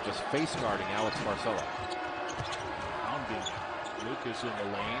off. Again, just face guarding Alex Barcelo. Pounding Lucas in the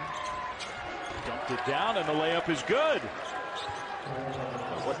lane. Dumped it down, and the layup is good.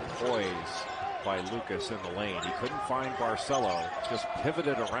 What poise by Lucas in the lane. He couldn't find Barcelo, just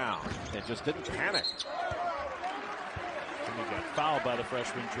pivoted around and just didn't panic. And he got fouled by the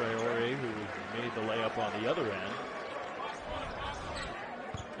freshman Traore, who made the layup on the other end.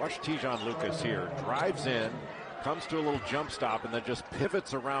 Watch Tejon Lucas here. Drives in, comes to a little jump stop, and then just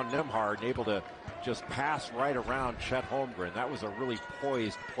pivots around Nembhard and able to just pass right around Chet Holmgren. That was a really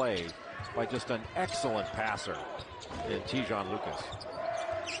poised play by just an excellent passer in Tejon Lucas.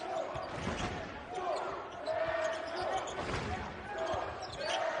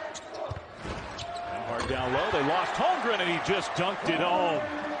 Nembhard down low. They lost Holmgren, and he just dunked it home.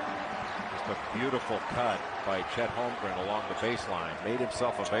 Just a beautiful cut by Chet Holmgren along the baseline. Made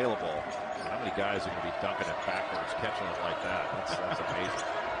himself available. How many guys are going to be dunking it backwards, catching it like that? That's amazing.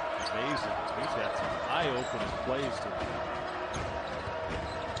 Amazing. He's had some eye-opening plays today.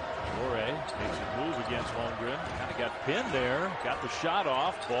 Traore makes a move against Holmgren. Kind of got pinned there. Got the shot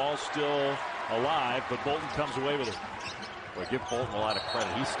off. Ball still alive, but Bolton comes away with it. Well, give Bolton a lot of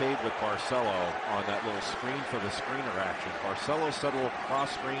credit. He stayed with Barcelo on that little screen for the screener action. Barcelo set a little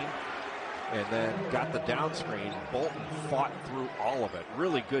cross screen and then got the down screen. Bolton fought through all of it.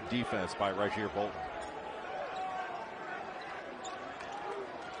 Really good defense by Rasir Bolton.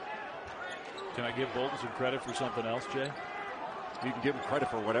 Can I give Bolton some credit for something else, Jay? You can give him credit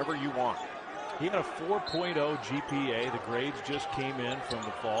for whatever you want. He had a 4.0 GPA. The grades just came in from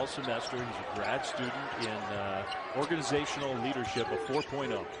the fall semester. He's a grad student in organizational leadership, a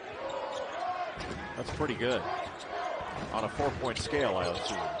 4.0. That's pretty good. On a 4-point scale, I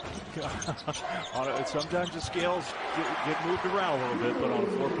assume. Sometimes the scales get moved around a little bit, but on a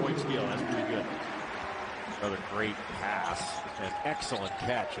 4-point scale, that's pretty good. Another great pass. An excellent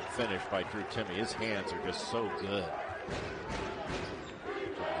catch and finish by Drew Timme. His hands are just so good.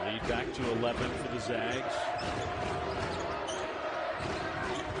 Lead back to 11 for the Zags.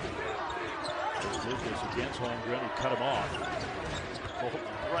 Lucas against Holmgren, who cut him off.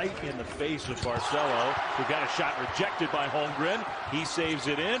 Right in the face of Barcelo, who got a shot rejected by Holmgren. He saves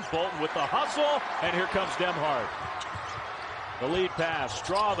it in. Bolton with the hustle, and here comes Nembhard. The lead pass.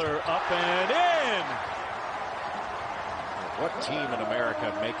 Strother up and in. What team in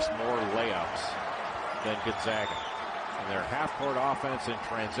America makes more layups than Gonzaga? And their half-court offense in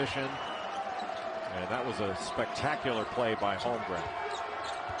transition. And that was a spectacular play by Holmgren.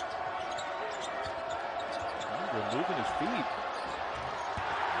 Holmgren moving his feet.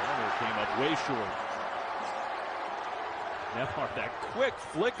 Warner came up way short. Nembhard, that quick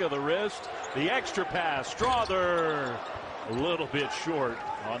flick of the wrist. The extra pass. Strother a little bit short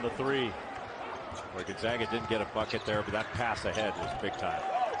on the three. Where Gonzaga didn't get a bucket there, but that pass ahead was big time.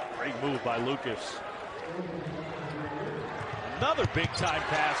 Great move by Lucas. Another big-time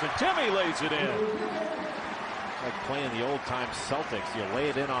pass, and Timme lays it in. Like playing the old-time Celtics. You lay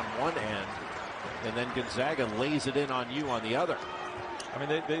it in on one end, and then Gonzaga lays it in on you on the other. I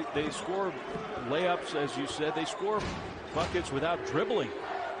mean, they score layups, as you said. They score buckets without dribbling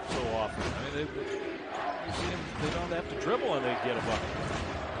so often. I mean, you see them, they don't have to dribble, and they get a bucket.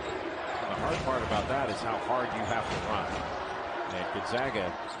 The hard part about that is how hard you have to run. And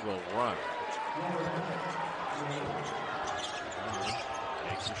Gonzaga will run.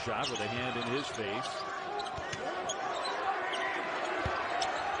 Takes a shot with a hand in his face.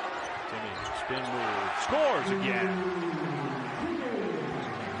 Timme, spin move, scores again.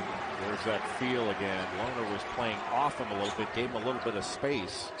 There's that feel again. Lohner was playing off him a little bit, gave him a little bit of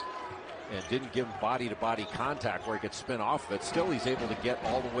space, and didn't give him body-to-body contact where he could spin off of it. Still, he's able to get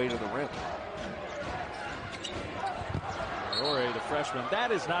all the way to the rim. Traore, the freshman,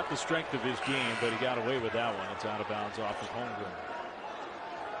 that is not the strength of his game, but he got away with that one. It's out of bounds off of Holmgren.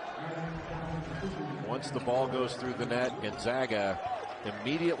 Once the ball goes through the net, Gonzaga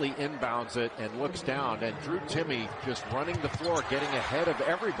immediately inbounds it and looks down, and Drew Timme just running the floor, getting ahead of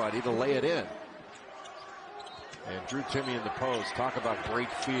everybody to lay it in. And Drew Timme in the post, talk about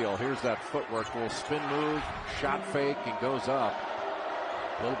great feel. Here's that footwork, little spin move, shot fake, and goes up.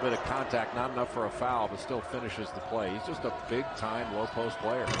 A little bit of contact, not enough for a foul, but still finishes the play. He's just a big-time low-post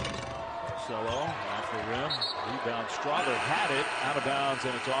player. Marcelo off the rim, rebound. Strawther had it, out of bounds,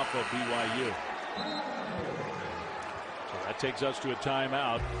 and it's off of BYU. So that takes us to a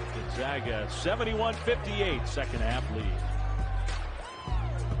timeout. Gonzaga 71-58, second half lead.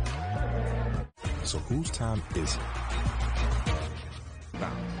 So whose time is it?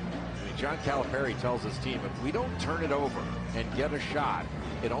 John Calipari tells his team, if we don't turn it over and get a shot,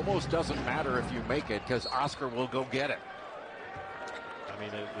 it almost doesn't matter if you make it because Oscar will go get it. I mean,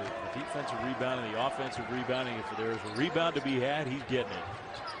 the defensive rebounding, the offensive rebounding, if there's a rebound to be had, he's getting it.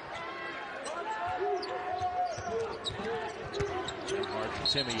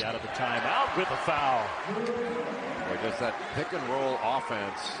 Timme out of the timeout with a foul. Because that pick and roll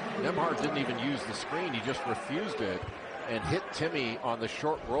offense, Nembhard didn't even use the screen. He just refused it and hit Timme on the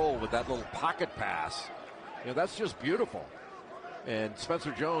short roll with that little pocket pass. You know, that's just beautiful. And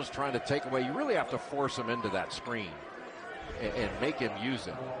Spencer Jones trying to take away. You really have to force him into that screen and make him use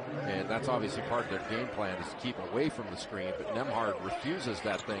it. And that's obviously part of their game plan, is to keep away from the screen. But Nembhard refuses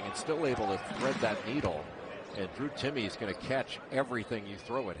that thing and still able to thread that needle. And Drew Timme is going to catch everything you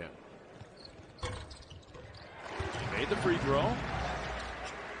throw at him. He made the free throw.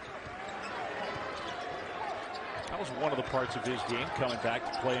 That was one of the parts of his game, coming back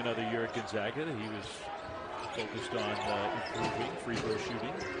to play another year at Gonzaga. He was focused on improving free throw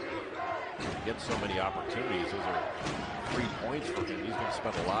shooting. He gets so many opportunities. Those are 3 points for him. He's going to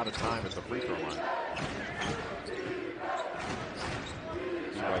spend a lot of time at the free throw line.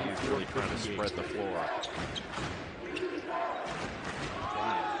 BYU's really trying to spread the floor.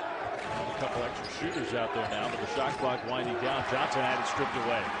 A couple extra shooters out there now, but the shot clock winding down. Johnson had it stripped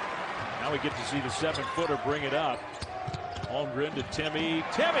away. Now we get to see the 7-footer bring it up. Holmgren to Timme.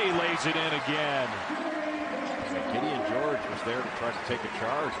 Timme lays it in again. Gideon George was there to try to take a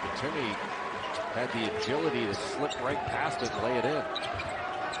charge, but Timme had the agility to slip right past it and lay it in.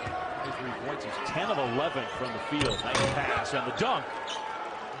 23 points. He's 10 of 11 from the field. Nice pass and the dunk.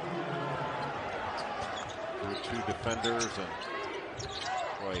 Two defenders, and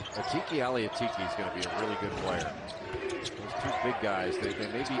boy, Atiki Aliatiki is going to be a really good player. Those two big guys, they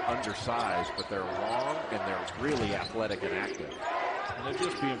may be undersized, but they're long and they're really athletic and active. And they're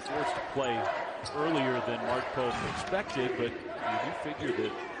just being forced to play earlier than Mark Pope expected, but you do figure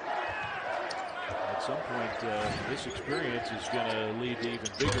that at some point this experience is going to lead to even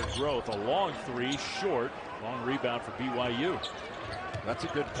bigger growth. A long three, short, long rebound for BYU. That's a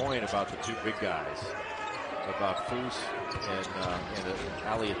good point about the two big guys, about Foose and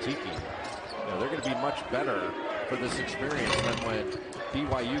Aliatiki. You know, they're going to be much better for this experience than when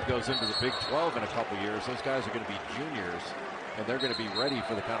BYU goes into the Big 12 in a couple years. Those guys are going to be juniors, and they're going to be ready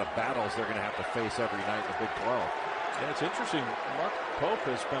for the kind of battles they're going to have to face every night in the Big 12. Yeah, it's interesting. Mark Pope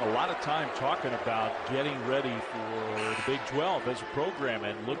has spent a lot of time talking about getting ready for the Big 12 as a program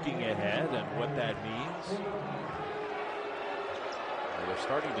and looking ahead and what that means. They're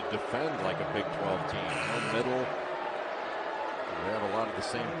starting to defend like a Big 12 team. No middle. They have a lot of the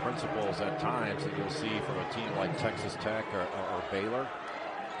same principles at times that you'll see from a team like Texas Tech or Baylor.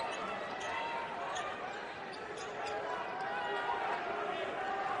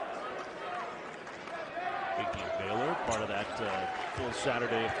 Speaking of Baylor, part of that full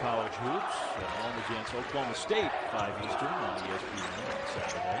Saturday of college hoops. Home against Oklahoma State, 5 Eastern on ESPN on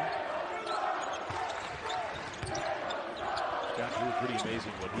Saturday. Scott Drew, pretty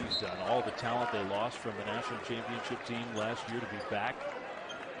amazing what he's done. All the talent they lost from the national championship team last year to be back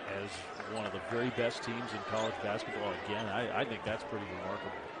as one of the very best teams in college basketball again. I think that's pretty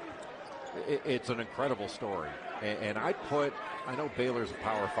remarkable. It's an incredible story. And I know Baylor's a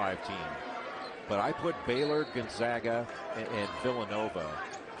Power 5 team, but I put Baylor, Gonzaga, and Villanova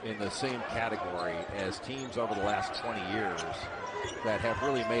in the same category as teams over the last 20 years that have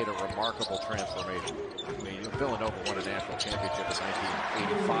really made a remarkable transformation. I mean, Villanova won a national championship in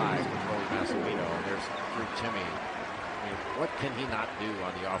 1985 with Rolly Massimino, and there's Drew Timme. I mean, what can he not do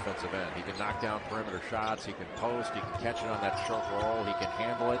on the offensive end? He can knock down perimeter shots, he can post, he can catch it on that short roll, he can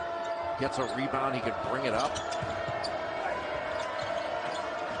handle it, gets a rebound, he can bring it up.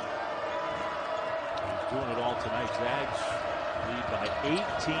 He's doing it all tonight. Zags lead by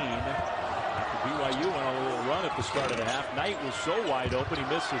 18. After BYU went on a little run at the start of the half. Knight was so wide open, he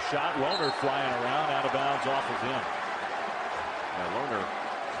missed his shot. Lohner flying around, out of bounds off of him. Yeah, Lohner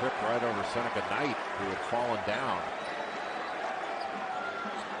tripped right over Seneca Knight, who had fallen down.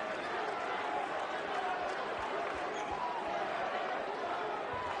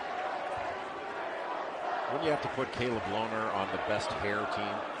 Wouldn't you have to put Caleb Lohner on the best hair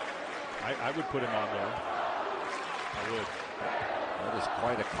team? I would put him on there. I would. That is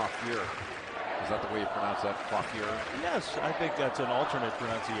quite a coiffure. Is that the way you pronounce that, coiffure? Yes, I think that's an alternate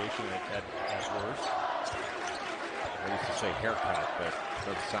pronunciation at worst. I used to say haircut, but it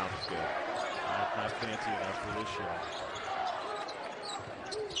doesn't sound as good. Not fancy enough for this show.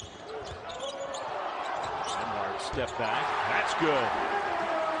 Nemhard step back. That's good.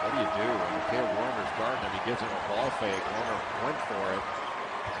 What do you do when Caleb Lohner's guarding him? He gives him a ball fake. Lohner went for it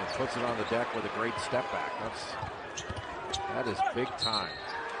and puts it on the deck with a great step back. That is big time.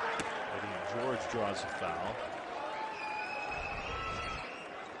 Eddie George draws a foul.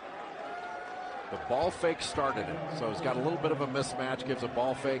 The ball fake started it, so he's got a little bit of a mismatch, gives a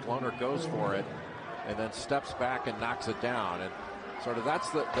ball fake, Lohner goes for it, and then steps back and knocks it down. And sort of that's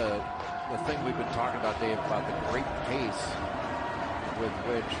the thing we've been talking about, Dave, about the great pace with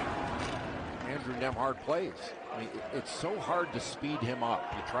which Andrew Nemhard plays. I mean, it's so hard to speed him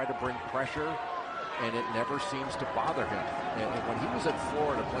up. You try to bring pressure, and it never seems to bother him. And when he was at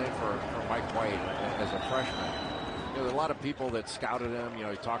Florida playing for Mike White as a freshman, there are a lot of people that scouted him. He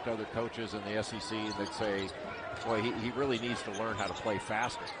talked to other coaches in the SEC, and they'd say, boy, he really needs to learn how to play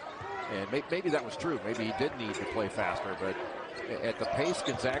faster. And maybe that was true. Maybe he did need to play faster, but at the pace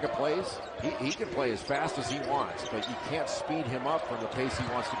Gonzaga plays, he can play as fast as he wants, but you can't speed him up from the pace he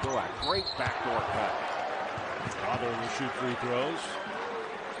wants to go at. Great backdoor cut. Strother will shoot free throws.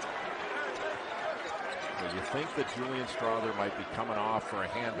 Well, you think that Julian Strother might be coming off for a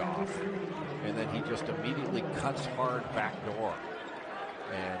handoff, and then he just immediately cuts hard backdoor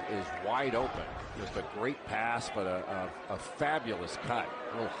and is wide open. Just a great pass, but a fabulous cut.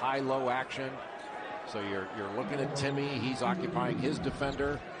 A little high-low action. So you're looking at Timmy. He's occupying his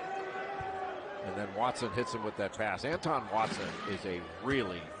defender. And then Watson hits him with that pass. Anton Watson is a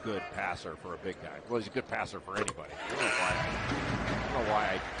really good passer for a big guy. Well, he's a good passer for anybody. I don't know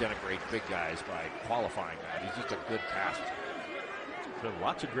why I denigrate big guys by qualifying that. He's just a good passer. There are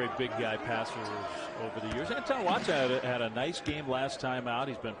lots of great big guy passers over the years. Anton Watson had a nice game last time out.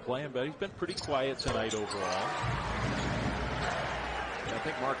 He's been playing, but he's been pretty quiet tonight overall. I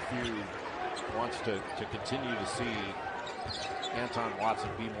think Mark Few wants to continue to see Anton Watson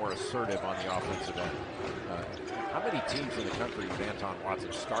be more assertive on the offensive end. How many teams in the country would Anton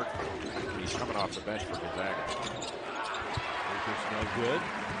Watson start for when he's coming off the bench for Gonzaga? It's no good.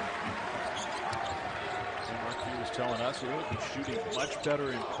 Mark Few was telling us he'll be shooting much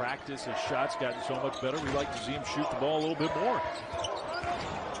better in practice. His shot's gotten so much better. We'd like to see him shoot the ball a little bit more.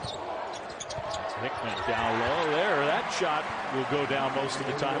 That's Hickman down low there. That shot will go down most of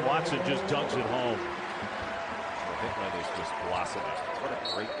the time. Watson just dunks it home. Hickman is just blossoming. What a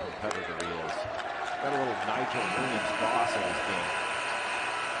great competitor he is. Got a little Nigel Williams-Goss in his game.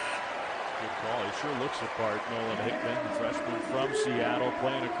 Good call. He sure looks the part. Nolan Hickman, freshman from Seattle,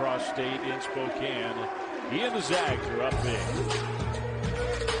 playing across state in Spokane. He and the Zags are up big.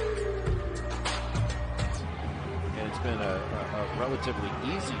 And it's been a relatively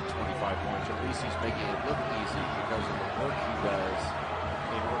easy 25 points. At least he's making it look easy because of the work he does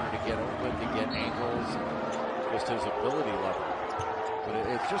in order to get open, to get angles, just his ability level. But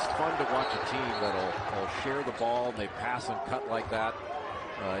it's just fun to watch a team that'll share the ball, and they pass and cut like that.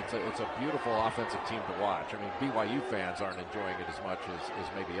 It's a beautiful offensive team to watch. I mean, BYU fans aren't enjoying it as much as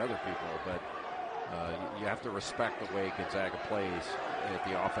maybe other people, but you have to respect the way Gonzaga plays at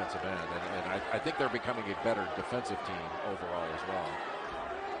the offensive end. And I think they're becoming a better defensive team overall as well.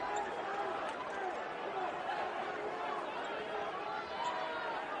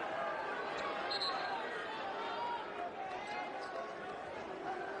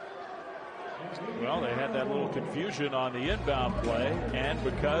 Well, they had that little confusion on the inbound play, and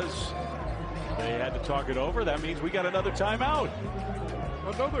because they had to talk it over, that means we got another timeout.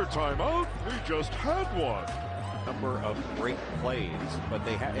 Another timeout? We just had one. Number of great plays, but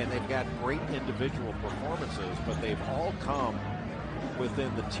they've got great individual performances, but they've all come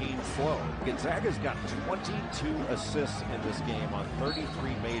within the team flow. Gonzaga's got 22 assists in this game on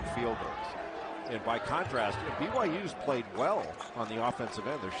 33 made field goals. And by contrast, BYU's played well on the offensive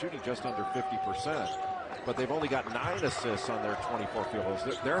end. They're shooting just under 50%, but they've only got 9 assists on their 24 field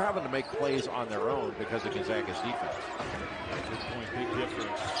goals. They're having to make plays on their own because of Gonzaga's defense. Good point, big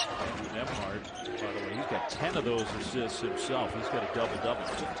difference. Nemhard, by the way, he's got 10 of those assists himself. He's got a double-double,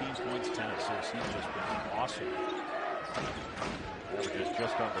 15 points, 10 assists. He's just been awesome. Averages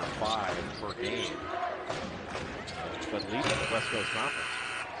just under 5 per game, but leading the West Coast Conference.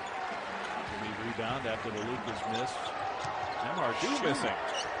 Rebound after the Lucas miss. Nemhard's shoe missing.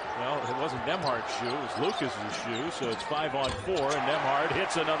 Well, it wasn't Nemhard's shoe, it was Lucas's shoe, so it's 5-on-4, and Nemhard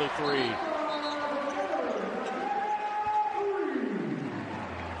hits another three.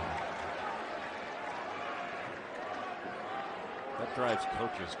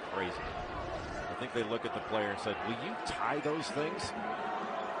 just crazy. I think they look at the player and said, will you tie those things?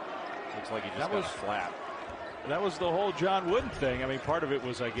 Looks like he just got a flat. That was the whole John Wooden thing. I mean, part of it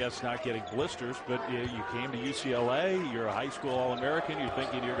was, I guess, not getting blisters, but you came to UCLA, you're a high school All-American, you're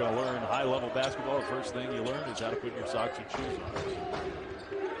thinking you're going to learn high-level basketball. The first thing you learn is how to put your socks and shoes on.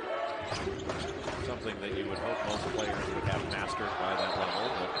 Something that you would hope most players would have mastered by that level.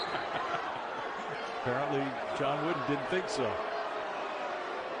 But apparently, John Wooden didn't think so.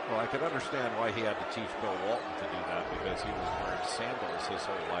 Well, I could understand why he had to teach Bill Walton to do that, because he was wearing sandals his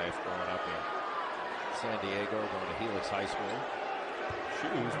whole life growing up in San Diego, going to Helix High School.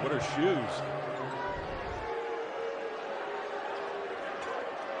 Shoes? What are shoes?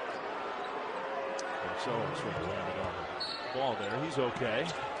 And so sort of landed on the ball there. He's okay.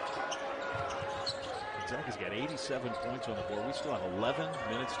 Gonzaga's got 87 points on the board. We still have 11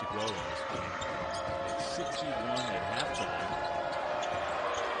 minutes to go in this game. It's 61 at halftime.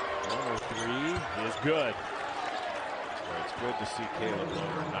 103 is good. Well, it's good to see Caleb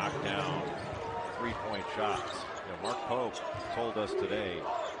Loder knock down three-point shots. You know, Mark Pope told us today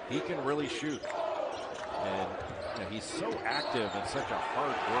he can really shoot, and he's so active and such a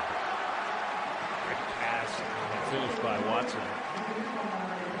hard worker. Great pass and finished by Watson.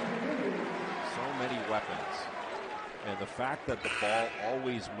 So many weapons, and the fact that the ball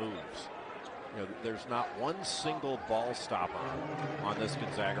always moves. You know, there's not one single ball stopper on this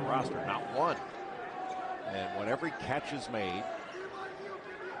Gonzaga roster, not one. And when every catch is made,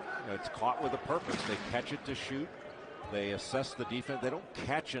 it's caught with a purpose. They catch it to shoot. They assess the defense. They don't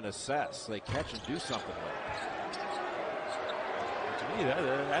catch and assess. They catch and do something with it. To me,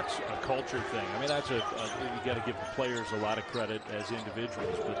 that's a culture thing. I mean, you got to give the players a lot of credit as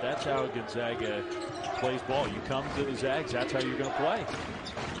individuals, but that's how Gonzaga plays ball. You come to the Zags, that's how you're going to play.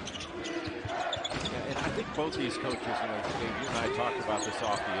 And I think both these coaches, Dave, you and I talked about this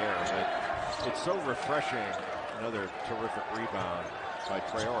off the air, but it's so refreshing. Another terrific rebound by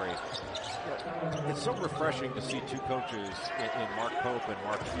Traore. It's so refreshing to see two coaches in Mark Pope and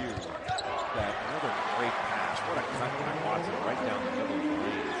Mark Few. That another great pass. What a cut by Watson right down the middle of the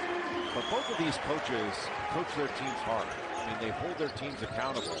lane. But both of these coaches coach their teams hard. I mean, they hold their teams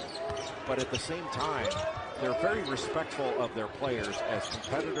accountable. But at the same time, they're very respectful of their players as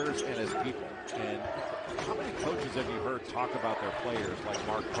competitors and as people. And how many coaches have you heard talk about their players like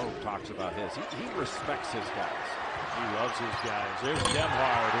Mark Pope talks about his? He respects his guys. He loves his guys. There's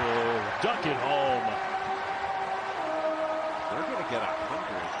Demhard who will dunk it home. They're going to get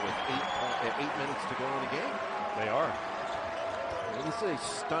 100 with 8 minutes to go in the game. They are. I mean, this is a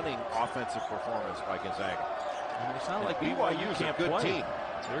stunning offensive performance by Gonzaga. I mean, it's not like BYU is a good team.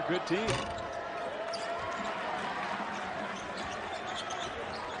 They're a good team.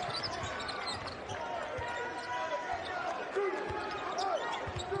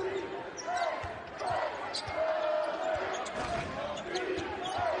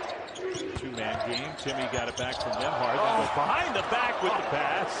 Timmy got it back from Demhard. That was behind the back with the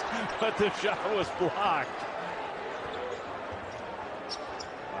pass, but the shot was blocked.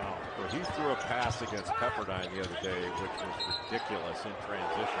 Wow. Well, he threw a pass against Pepperdine the other day, which was ridiculous in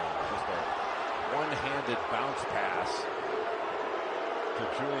transition. Just a one-handed bounce pass to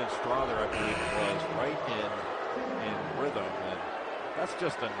Julian Strother, I believe it was, right in rhythm. And that's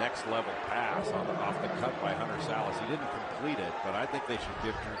just a next-level pass off the cut by Hunter Salas. He didn't complete it, but I think they should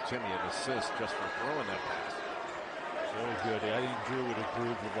give Drew Timme an assist just for throwing that pass. So good. I think Drew would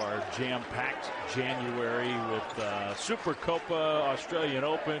approve of our jam-packed January with Super Copa, Australian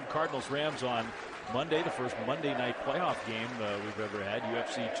Open, Cardinals-Rams on Monday, the first Monday night playoff game we've ever had.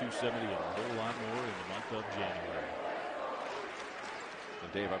 UFC 270 and a whole lot more in the month of January.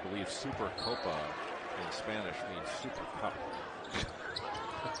 And Dave, I believe Super Copa in Spanish means Super Cup.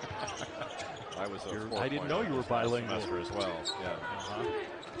 I didn't know you were bilingual as well. Yeah.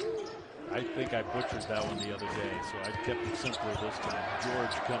 I think I butchered that one the other day, so I kept it simpler this time.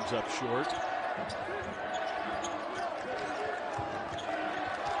 George comes up short.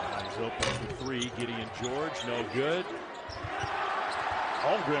 He's open for three. Gideon George, no good.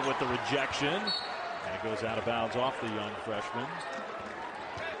 Holmgren with the rejection. And it goes out of bounds off the young freshman.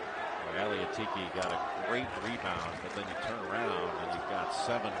 Aliatiki got a great rebound, but then you turn around and you've got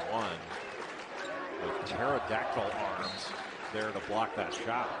 7-1 with pterodactyl arms there to block that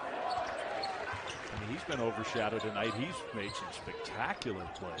shot. I mean, he's been overshadowed tonight. He's made some spectacular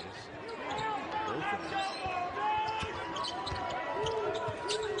plays. Both of them.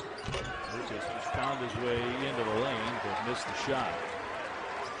 Lucas has found his way into the lane, but missed the shot.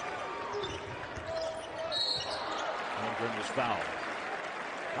 Holmgren was fouled.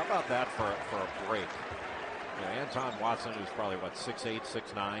 How about that for a break? Anton Watson, who's probably, what, 6'8",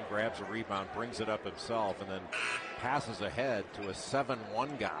 6'9", grabs a rebound, brings it up himself, and then passes ahead to a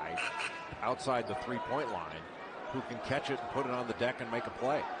 7'1" guy outside the three-point line who can catch it and put it on the deck and make a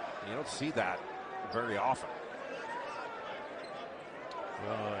play. You don't see that very often.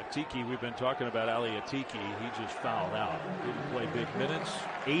 Well, Atiki, we've been talking about Ali Atiki. He just fouled out. Didn't play big minutes.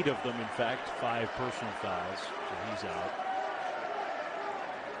 8 of them, in fact, 5 personal fouls. So he's out.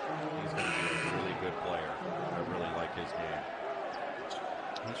 He's going to be a really good player. I really like his game.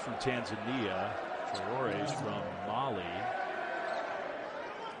 He's from Tanzania. Traore's from Mali.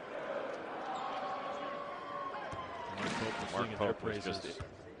 Mark Pope was just,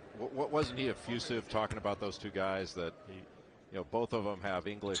 wasn't he effusive talking about those two guys that, you know, both of them have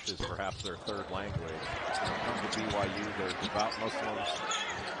English as perhaps their third language. Come to BYU, they're devout Muslims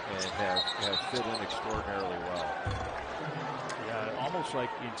and have fit in extraordinarily well. Yeah, almost like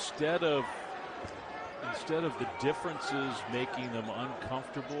instead of the differences making them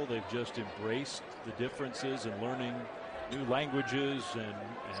uncomfortable, they've just embraced the differences and learning new languages and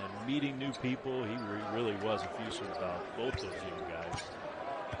meeting new people. He really was effusive about both those young guys.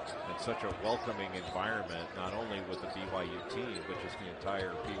 And such a welcoming environment, not only with the BYU team, but just the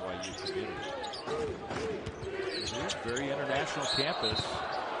entire BYU community. It is a very international campus.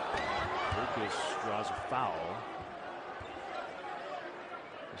 Lucas draws a foul.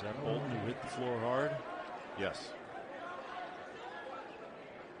 Is that Bolton who hit the floor hard? Yes.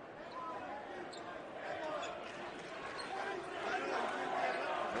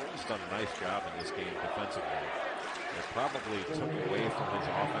 Bolton's done a nice job in this game defensively. It probably took away from his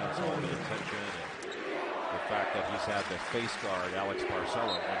offense all the attention and the fact that he's had the face guard Alex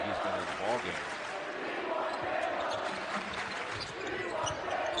Barcelo when he's been in the ballgame.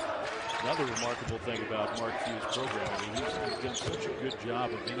 Another remarkable thing about Mark Few's program, he's done such a good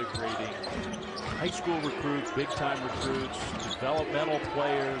job of integrating high school recruits, big-time recruits, developmental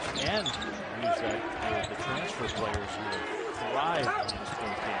players, and use the transfer players who have thrived in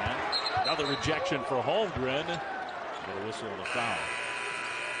Spokane. Another rejection for Holmgren. Get a whistle and a foul.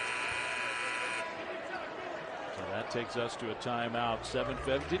 So that takes us to a timeout.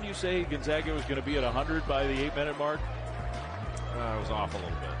 7-5. Didn't you say Gonzaga was going to be at 100 by the 8-minute mark? I was off a little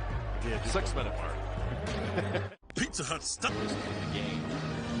bit. Yeah, 6-minute mark. Pizza Hut stuff. This is the game.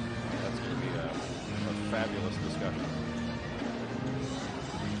 That's going to be a fabulous discussion.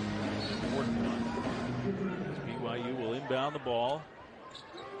 Important one. BYU will inbound the ball.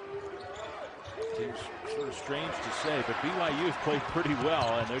 Seems sort of strange to say, but BYU has played pretty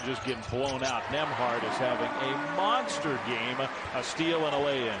well, and they're just getting blown out. Nembhard is having a monster game, a steal and a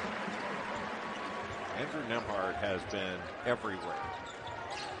lay-in. Andrew Nembhard has been everywhere.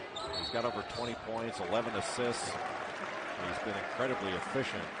 He's got over 20 points, 11 assists. He's been incredibly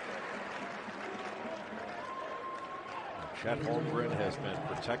efficient. Chet Holmgren has been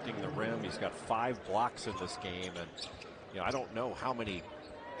protecting the rim. He's got 5 blocks in this game, and I don't know how many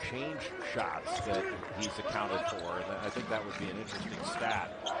change shots that he's accounted for, and I think that would be an interesting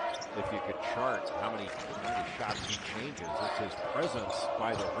stat if you could chart how many shots he changes. It's his presence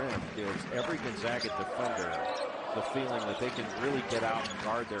by the rim gives every Gonzaga defender the feeling that they can really get out and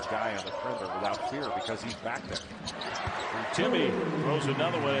guard their guy on the perimeter without fear because he's back there. And Timmy throws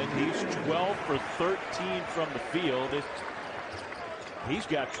another one, and he's 12 for 13 from the field. He's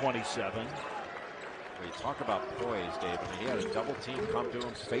got 27. You talk about poise, Dave. I mean, he had a double team come to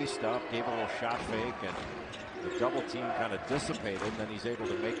him, faced up, gave a little shot fake, and the double team kind of dissipated, and then he's able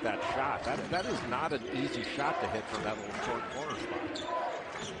to make that shot. That is not an easy shot to hit from that little short corner spot.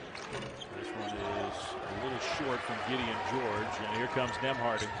 This one is a little short from Gideon George, and here comes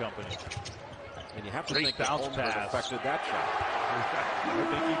Nembhard and company. And you have to Great think that Holmgren affected that shot. I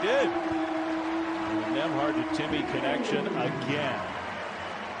think he did. And Nembhard to Timmy connection again.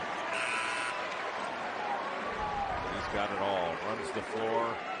 Got it all, runs the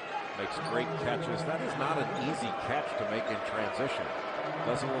floor, makes great catches. That is not an easy catch to make in transition.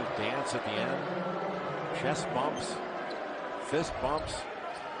 Does a little dance at the end, chest bumps, fist bumps,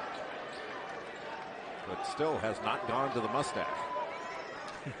 but still has not gone to the mustache.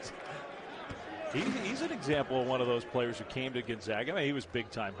 He's an example of one of those players who came to Gonzaga. I mean, he was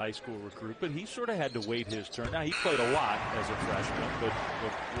big-time high school recruit, but he sort of had to wait his turn. Now, he played a lot as a freshman, but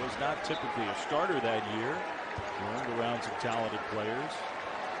was not typically a starter that year. Learned around some talented players.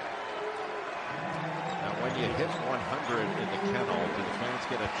 Now, when you hit 100 in the kennel, do the fans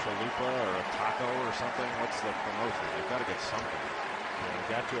get a chalupa or a taco or something? What's the promotion? They've got to get something.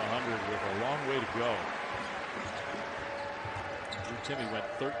 Yeah, got to 100 with a long way to go. Drew Timme went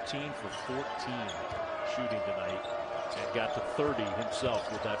 13 for 14 shooting tonight and got to 30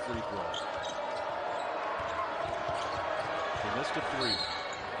 himself with that free throw. He missed a three.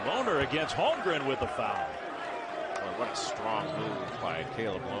 Lohner against Holmgren with a foul. Boy, what a strong move by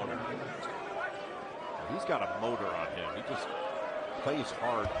Caleb Lohner. He's got a motor on him. He just plays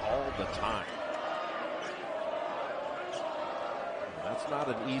hard all the time. That's not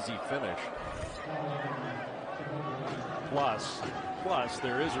an easy finish. Plus,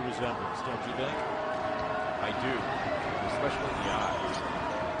 there is a resemblance, don't you think? I do, especially in the eyes.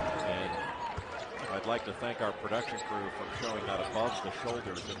 And I'd like to thank our production crew for showing that above the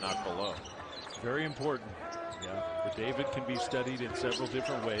shoulders and not below. Very important. Yeah, the David can be studied in several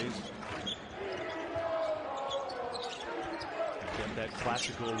different ways. Get that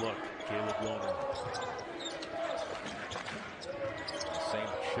classical look, Caleb Lohner. Same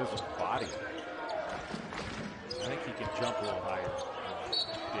chiseled body. I think he can jump a little higher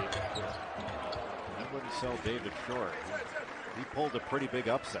than David could. I wouldn't sell David short. He pulled a pretty big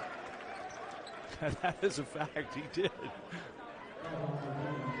upset. That is a fact, he did.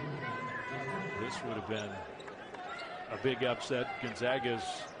 This would have been a big upset. Gonzaga's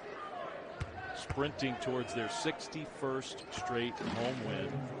sprinting towards their 61st straight home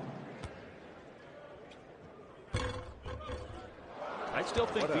win. I still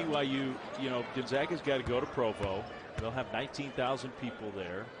think BYU, Gonzaga's got to go to Provo. They'll have 19,000 people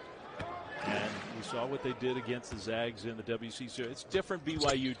there. And we saw what they did against the Zags in the WCC. It's a different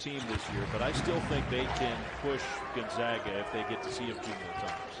BYU team this year, but I still think they can push Gonzaga if they get to see them 2 more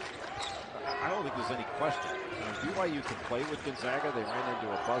times. I don't think there's any question. BYU can play with Gonzaga. They ran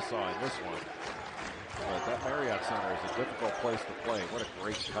into a buzzsaw in this one. But that Marriott Center is a difficult place to play. What a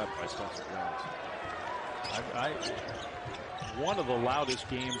great cut by Spencer Jones. One of the loudest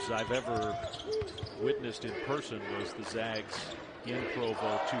games I've ever witnessed in person was the Zags in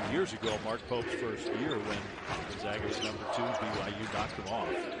Provo 2 years ago, Mark Pope's first year, when Gonzaga was number 2, BYU knocked them off.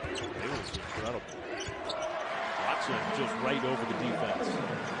 It was incredible. Watson just right over the defense.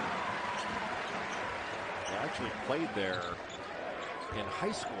 I actually played there in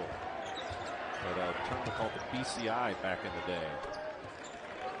high school at a tournament called the BCI back in the day.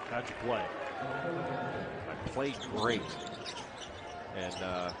 How'd you play? I played great. And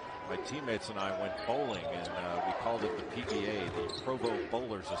my teammates and I went bowling, and we called it the PBA, the Provo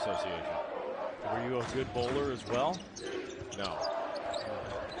Bowlers Association. Were you a good bowler as well? No.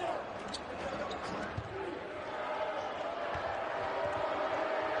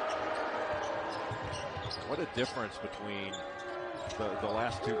 What a difference between the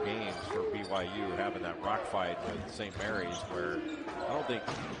last 2 games for BYU, having that rock fight with St. Mary's, where I don't think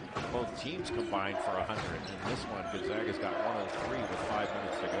both teams combined for 100. In this one, Gonzaga's got 103 with 5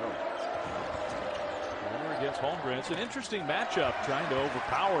 minutes to go. Lohner against Holmgren. It's an interesting matchup, trying to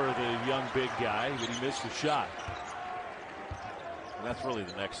overpower the young big guy, but he missed a shot. And that's really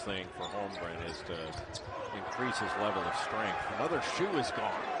the next thing for Holmgren, is to increase his level of strength. Another shoe is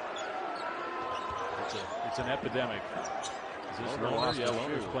gone. It's an epidemic. Is this Lohner? Yeah,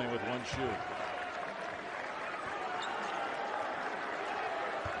 Lohner's playing with one shoe.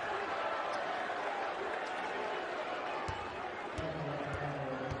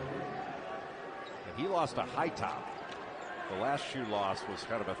 And he lost a high top. The last shoe loss was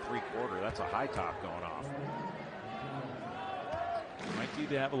kind of a 3/4. That's a high top going off. Might need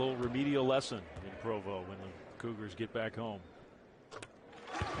to have a little remedial lesson in Provo when the Cougars get back home.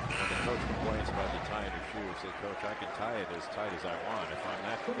 When the coach complains about you tying your shoes, say, Coach, I can tie it as tight as I want. If I'm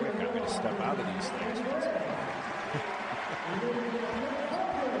that quick, I'm going to step out of these things.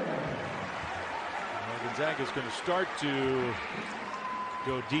 Gonzaga's going to start to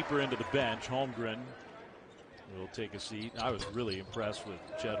go deeper into the bench. Holmgren will take a seat. I was really impressed with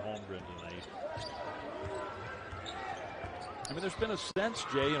Chet Holmgren tonight. I mean, there's been a sense,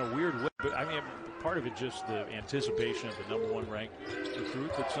 Jay, in a weird way, but I mean, part of it just the anticipation of the #1 ranked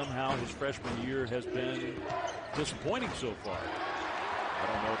recruit, that somehow his freshman year has been disappointing so far. I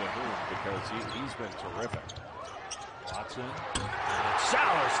don't know to whom, because he's been terrific. Watson.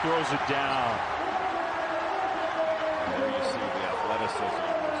 Salas throws it down. And there you see the athleticism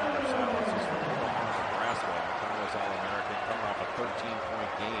of Hunter Salas. He's from Omaha, Nebraska. College All-American, coming off a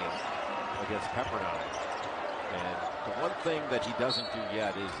 13-point game against Pepperdine. And the one thing that he doesn't do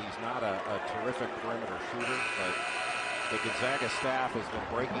yet is he's not a terrific perimeter shooter, but the Gonzaga staff has been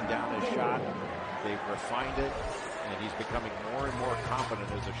breaking down his shot. They've refined it, and he's becoming more and more competent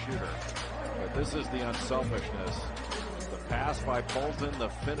as a shooter. But this is the unselfishness. The pass by Bolton, the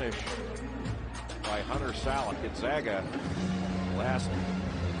finish by Hunter Salas. Gonzaga, last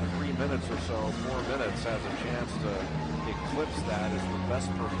 3 minutes or so, 4 minutes, has a chance to eclipse that as the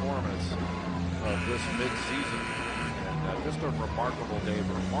best performance of this mid-season. And just a remarkable day,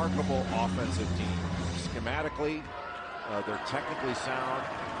 remarkable offensive team. Schematically, They're technically sound,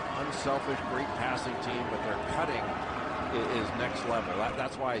 unselfish, great passing team, but their cutting is next level.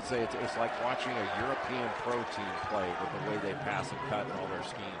 That's why I say it's like watching a European pro team play with the way they pass and cut and all their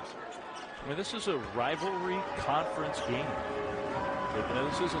schemes. I mean, this is a rivalry conference game.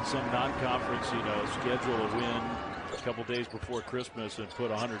 This isn't some non-conference, schedule a win a couple days before Christmas and put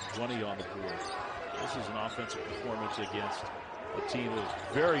 120 on the board. This is an offensive performance against a team that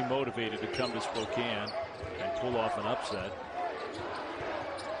is very motivated to come to Spokane and pull off an upset.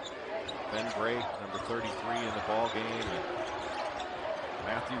 Ben Gray, number 33 in the ball game, and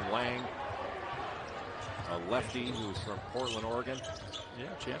Matthew Lang, a lefty who's from Portland, Oregon. Yeah,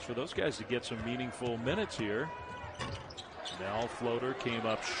 chance for those guys to get some meaningful minutes here. Nell floater came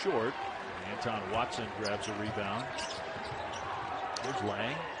up short. Anton Watson grabs a rebound. Here's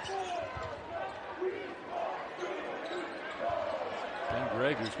Lang. Ben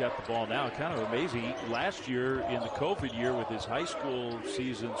Gregg, who's got the ball now, kind of amazing. Last year in the COVID year with his high school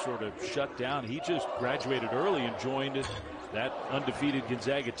season sort of shut down, he just graduated early and joined that undefeated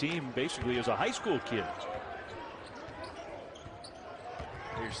Gonzaga team basically as a high school kid.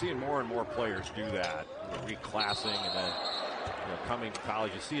 You're seeing more and more players do that, reclassing and then coming to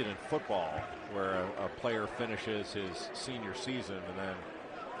college. You see it in football where a player finishes his senior season and then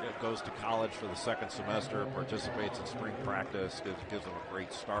goes to college for the second semester, participates in spring practice, gives them a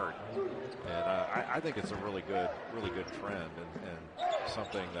great start. And I think it's a really good trend and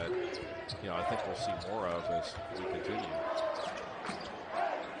something that I think we'll see more of as we continue.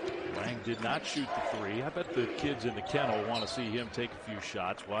 Lang did not shoot the three. I bet the kids in the kennel want to see him take a few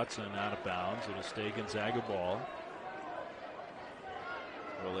shots. Watson out of bounds. It'll stay Gonzaga ball.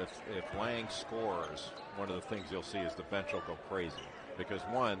 Well, if Lang scores, one of the things you'll see is the bench will go crazy. Because,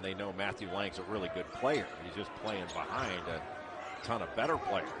 one, they know Matthew Lang's a really good player. He's just playing behind a ton of better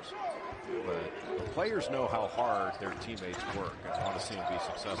players. But the players know how hard their teammates work and want to see them be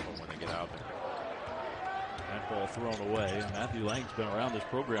successful when they get out there. That ball thrown away. Matthew Lang's been around this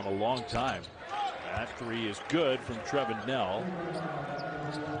program a long time. That three is good from Trevin Nell.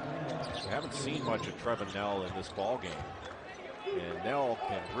 We haven't seen much of Trevin Nell in this ball game. And Nell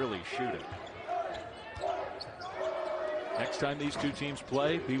can really shoot it. Next time these two teams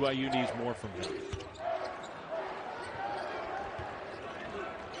play, BYU needs more from him.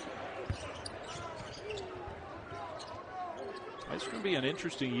 It's going to be an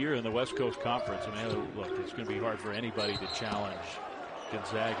interesting year in the West Coast Conference. I mean, look, it's going to be hard for anybody to challenge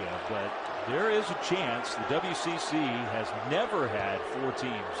Gonzaga, but there is a chance. The WCC has never had 4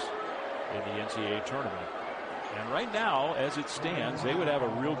 teams in the NCAA tournament. And right now, as it stands, they would have a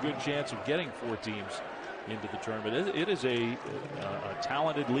real good chance of getting 4 teams into the tournament. It is a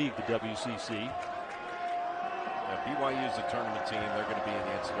talented league, the WCC. BYU is a tournament team. They're going to be in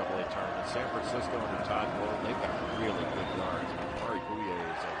the NCAA tournament. San Francisco under Todd Golden, they've got really good guards. Mari Bouye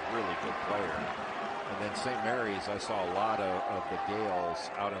is a really good player. And then St. Mary's, I saw a lot of the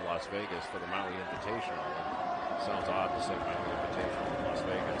Gales out in Las Vegas for the Maui Invitational. It sounds odd to say Maui Invitational in Las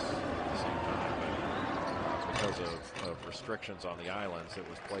Vegas at the same time, but because of restrictions on the islands, it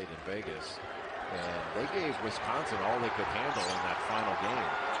was played in Vegas. And they gave Wisconsin all they could handle in that final game.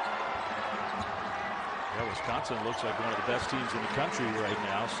 Yeah, Wisconsin looks like one of the best teams in the country right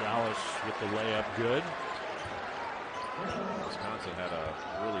now. Salas with the layup good. Wisconsin had a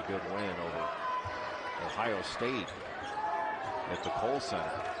really good win over Ohio State at the Kohl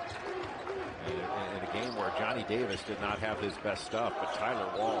Center. In a game where Johnny Davis did not have his best stuff, but Tyler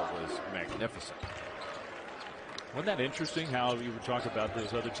Wall was magnificent. Wasn't that interesting how you were talking about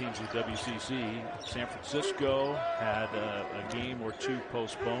those other teams in WCC? San Francisco had a game or 2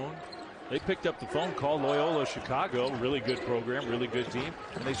 postponed. They picked up the phone, called Loyola Chicago, really good program, really good team,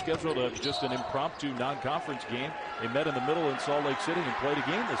 and they scheduled just an impromptu non-conference game. They met in the middle in Salt Lake City and played a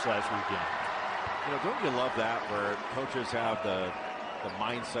game this last weekend. Don't you love that where coaches have the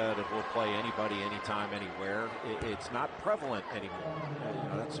mindset of we'll play anybody, anytime, anywhere? It's not prevalent anymore.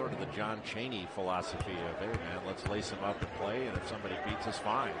 That's sort of the John Chaney philosophy of, hey, man, let's lace them up and play, and if somebody beats us,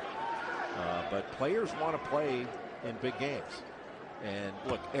 fine. But players want to play in big games. And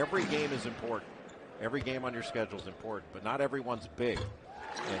look, every game is important. Every game on your schedule is important, but not everyone's big.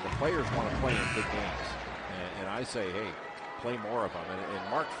 And the players want to play in big games. And I say, hey, play more of them. And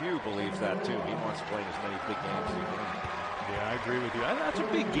Mark Few believes that too. He wants to play in as many big games as he can. Yeah, I agree with you. That's a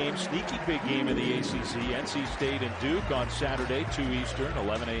big game, sneaky big game in the ACC. NC State and Duke on Saturday, 2 Eastern,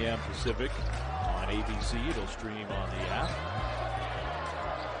 11 a.m. Pacific on ABC. It'll stream on the app.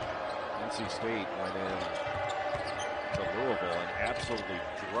 NC State went in to Louisville and absolutely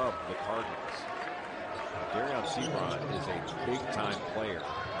drubbed the Cardinals. Darion Sebron is a big-time player,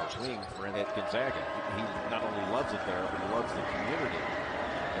 a wing for Gonzaga. He not only loves it there, but he loves the community.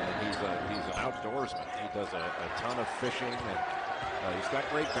 And he's an outdoorsman. He does a ton of fishing, and he's got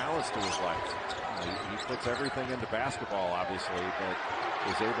great balance to his life. He puts everything into basketball, obviously, but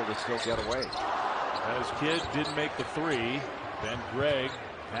is able to still get away. His kid didn't make the three. Ben Gregg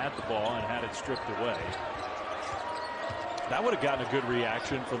had the ball and had it stripped away. That would have gotten a good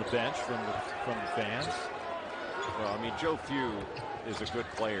reaction from the bench, from the fans. Well, I mean, Joe Few is a good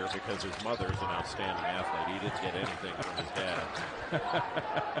player because his mother's an outstanding athlete. He didn't get anything from his dad.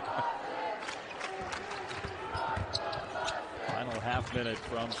 Final half minute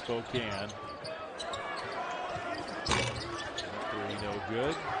from Spokane. Three, no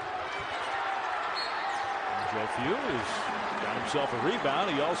good. And Joe Few has got himself a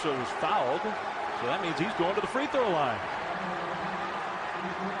rebound. He also was fouled, so that means he's going to the free throw line.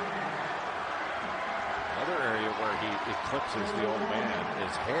 Another area where he eclipses the old man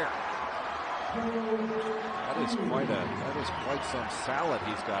is hair. That is quite some salad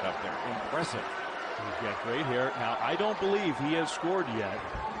he's got up there. Impressive. He's got great hair. Now, I don't believe he has scored yet.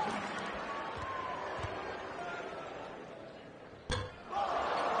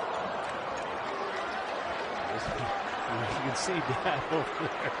 You can see that over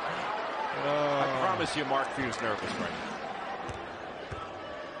there. I promise you Mark Few's nervous right now.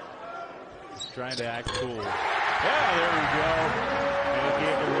 Trying to act cool. Yeah, there we go. And he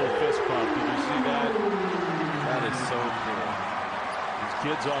gave a little fist bump. Did you see that? That is so cool. These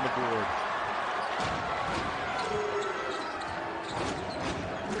kids on the board.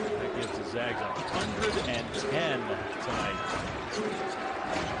 That gives the Zags 110 tonight.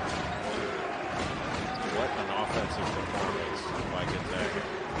 What an offensive performance by Gonzaga.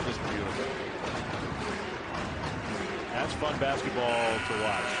 Just beautiful. That's fun basketball to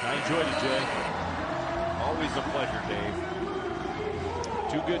watch. I enjoyed it, Jay. Always a pleasure, Dave.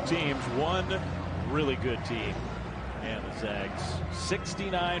 Two good teams, one really good team. And the Zags,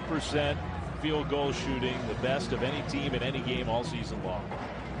 69% field goal shooting, the best of any team in any game all season long.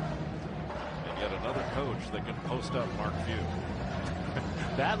 And yet another coach that can post up Mark Few.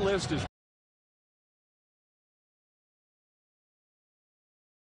 That list is